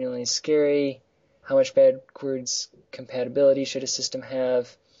game genuinely scary, how much backwards compatibility should a system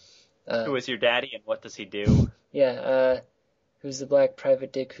have? Who is your daddy and what does he do? Yeah, who's the black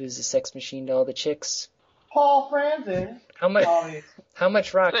private dick, who's the sex machine to all the chicks? Paul Franzen. How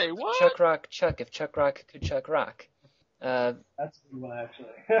much rock Say could what? Chuck Rock chuck if Chuck Rock could chuck rock? That's a good one, actually.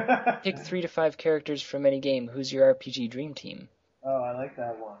 Pick 3 to 5 characters from any game. Who's your RPG dream team? Oh, I like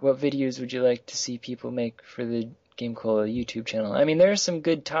that one. What videos would you like to see people make for the GameCola YouTube channel? I mean, there are some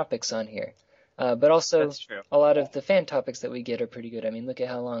good topics on here, but also That's true. a lot of the fan topics that we get are pretty good. I mean, look at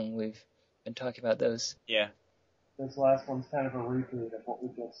how long we've been talking about those. Yeah. This last one's kind of a repeat of what we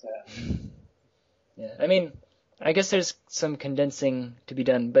just said. Yeah, I mean, I guess there's some condensing to be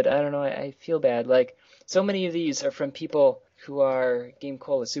done, but I don't know, I feel bad. Like, so many of these are from people who are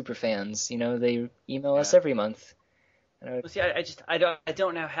GameCola super fans. You know, they email us every month. Well, see, I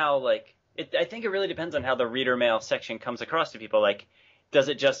don't know how, like, I think it really depends on how the reader mail section comes across to people. Like, does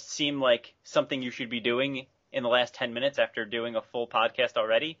it just seem like something you should be doing in the last 10 minutes after doing a full podcast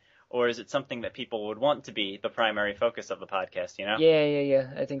already? Or is it something that people would want to be the primary focus of the podcast, you know? Yeah.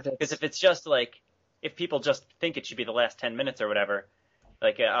 I think that's... Because if it's just like, if people just think it should be the last 10 minutes or whatever,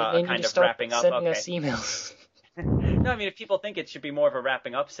 like a kind of wrapping up, sending us emails. No, I mean, if people think it should be more of a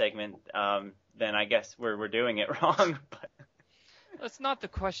wrapping up segment, then I guess we're doing it wrong. But It's not the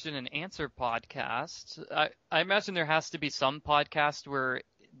question and answer podcast. I imagine there has to be some podcast where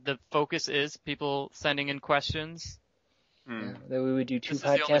the focus is people sending in questions. Yeah, that we would do 2 This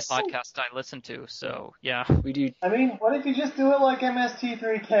podcasts. is the only podcast I listen to, so yeah. We do. I mean, what if you just do it like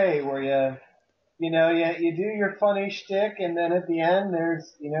MST3K, where you do your funny shtick, and then at the end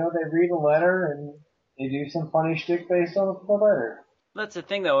there's, they read a letter and they do some funny shtick based on the letter. that's the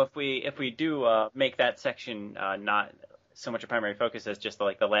thing, though. If we do make that section not so much a primary focus as just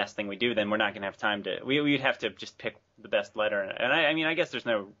like the last thing we do, then we're not going to have time to. We'd have to just pick the best letter, and I mean, I guess there's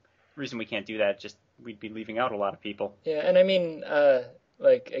no reason we can't do that. Just we'd be leaving out a lot of people. Yeah, and I mean,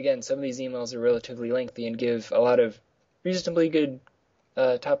 like, again, some of these emails are relatively lengthy and give a lot of reasonably good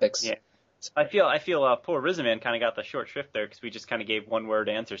topics. Yeah. I feel poor Rizaman kind of got the short shrift there because we just kind of gave one-word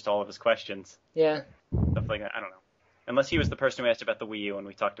answers to all of his questions. Yeah. Stuff like that. I don't know. Unless he was the person who asked about the Wii U and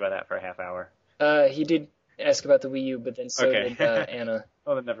we talked about that for a half hour. He did ask about the Wii U, but then so did Anna.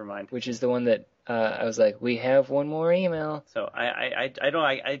 Oh, then never mind. Which is the one that I was like, we have one more email. So I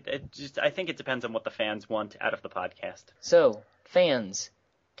think it depends on what the fans want out of the podcast. So, fans,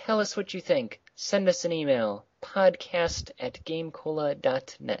 tell us what you think. Send us an email,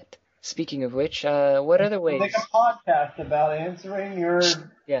 podcast@gamecola.net. Speaking of which, what other ways? Make a podcast about answering your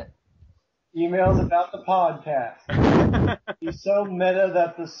emails about the podcast. Be so meta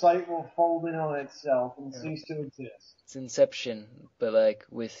that the site will fold in on itself and cease to exist. It's Inception, but like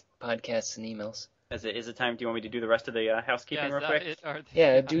with podcasts and emails. Is it time? Do you want me to do the rest of the housekeeping real quick?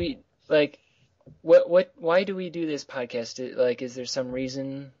 Do we like what? Why do we do this podcast? Like, is there some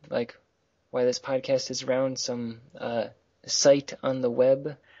reason like why this podcast is around? Some site on the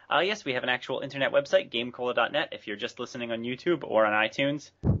web? Yes, we have an actual internet website, GameCola.net, if you're just listening on YouTube or on iTunes.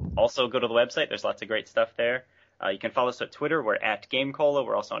 Also, go to the website. There's lots of great stuff there. You can follow us at Twitter. We're at GameCola.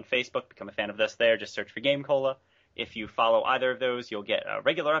 We're also on Facebook. Become a fan of us there. Just search for GameCola. If you follow either of those, you'll get a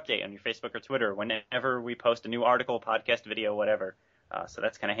regular update on your Facebook or Twitter whenever we post a new article, podcast, video, whatever. So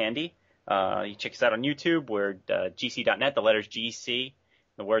that's kind of handy. You check us out on YouTube. We're gc.net, the letters GC.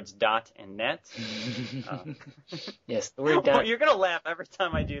 The words dot and net. Yes, the word dot. You're going to laugh every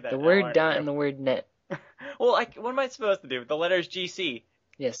time I do that. The word dot and the word net. Well, what am I supposed to do? The letters GC.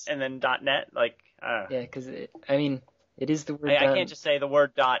 Yes. And then dot net? Like, yeah, because, it is the word I dot. can't just say the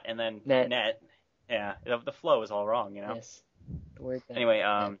word dot and then net. Yeah, the flow is all wrong, Yes. The word dot. Anyway,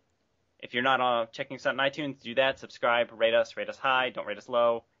 if you're not checking us out on iTunes, do that. Subscribe, rate us high, don't rate us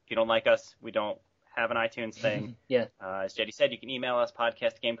low. If you don't like us, we don't have an iTunes thing. Yeah. As Jetty said, you can email us,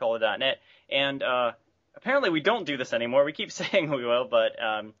 podcast@gamecola.net. And apparently we don't do this anymore. We keep saying we will, but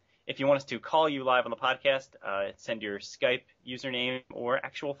if you want us to call you live on the podcast, send your Skype username or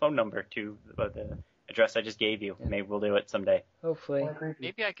actual phone number to the address I just gave you. Maybe we'll do it someday. Hopefully.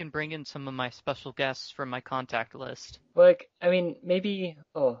 Maybe I can bring in some of my special guests from my contact list. Like, I mean, maybe,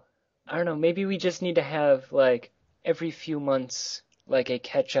 I don't know, maybe we just need to have, like, every few months, like, a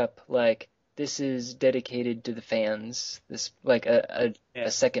catch-up, like, this is dedicated to the fans, this, like, a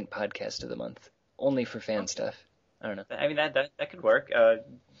second podcast of the month, only for fan stuff. I don't know. I mean, that could work.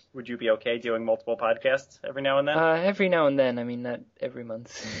 Would you be okay doing multiple podcasts every now and then? Every now and then, I mean, not every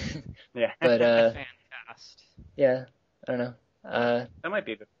month. Yeah. But, Fancast. yeah, I don't know. That might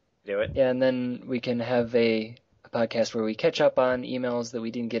be a good way to do it. Yeah, and then we can have a podcast where we catch up on emails that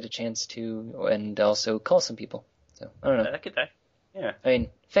we didn't get a chance to, and also call some people. So, I don't know. Yeah. I mean,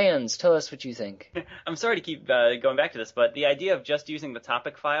 fans, tell us what you think. I'm sorry to keep going back to this, but the idea of just using the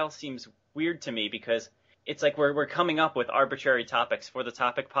topic file seems weird to me because it's like we're coming up with arbitrary topics for the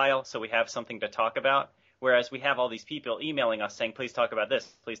topic pile, so we have something to talk about. Whereas we have all these people emailing us saying, please talk about this,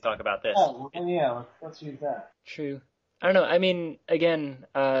 please talk about this. Oh, yeah, let's use that. True. I don't know. I mean, again,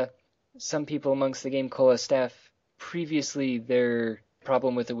 some people amongst the GameCola staff, previously their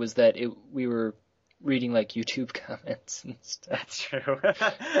problem with it was that we were reading, like, YouTube comments and stuff. That's true.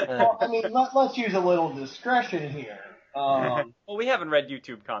 Well, I mean, let's use a little discretion here. Well, we haven't read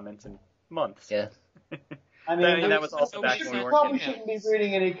YouTube comments in months. Yeah. I mean, that was also back we when we weren't probably getting shouldn't be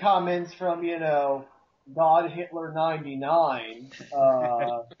reading any comments from, God Hitler 99.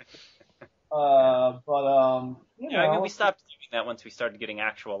 I mean, we stopped doing that once we started getting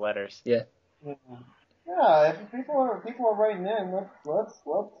actual letters. Yeah. Yeah, if people are writing in, let's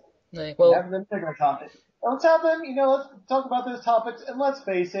Well, have them pick our topic. Let's have them, let's talk about those topics, and let's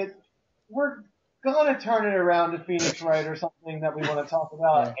face it, we're gonna turn it around to Phoenix Wright or something that we want to talk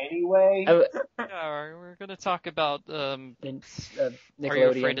about anyway. Yeah, we're gonna talk about Nickelodeon. Are You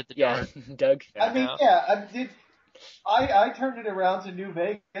Afraid of the Dark? Doug. I mean, I turned it around to New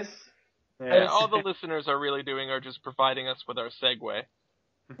Vegas. Yeah, all the listeners are really doing are just providing us with our segue.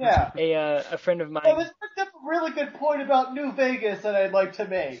 Yeah. A friend of mine. Well, there's a really good point about New Vegas that I'd like to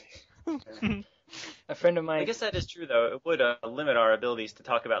make. A friend of mine. I guess that is true, though. It would limit our abilities to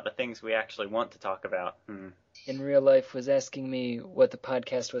talk about the things we actually want to talk about. In real life was asking me what the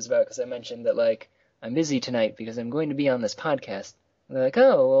podcast was about because I mentioned that, like, I'm busy tonight because I'm going to be on this podcast. And they're like,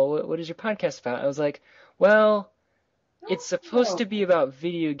 oh, well, what is your podcast about? I was like, well, it's supposed to be about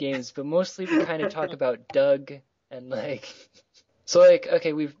video games, but mostly we kind of talk about Doug and, like... So, like,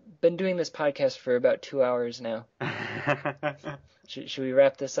 okay, we've been doing this podcast for about 2 hours now. Should we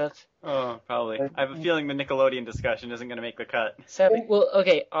wrap this up? Oh, probably. I have a feeling the Nickelodeon discussion isn't going to make the cut. Sadly, well,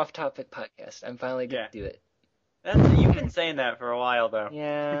 okay, off-topic podcast. I'm finally going to do it. You've been saying that for a while, though.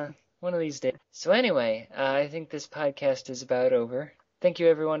 Yeah, one of these days. So anyway, I think this podcast is about over. Thank you,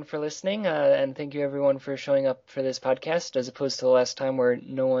 everyone, for listening, and thank you, everyone, for showing up for this podcast, as opposed to the last time where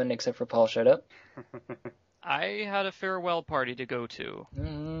no one except for Paul showed up. I had a farewell party to go to.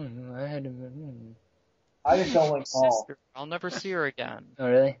 I just don't like Paul. Sister. I'll never see her again. Oh,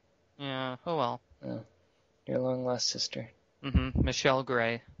 really? Yeah, oh well. Oh, your long-lost sister. Mm-hmm, Michelle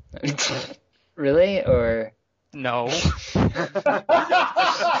Gray. Really? Or... No.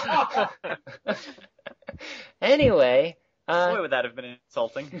 Anyway... Boy, would that have been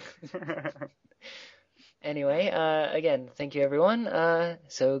insulting. Anyway, again, thank you, everyone.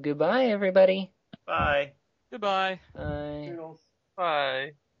 So goodbye, everybody. Bye. Goodbye. Bye. Toodles.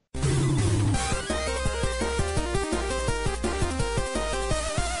 Bye.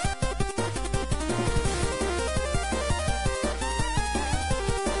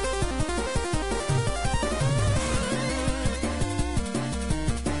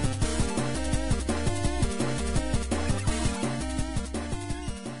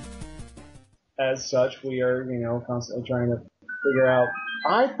 As such, we are, constantly trying to figure out.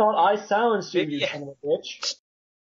 I thought I silenced you, Maybe- you son of a bitch.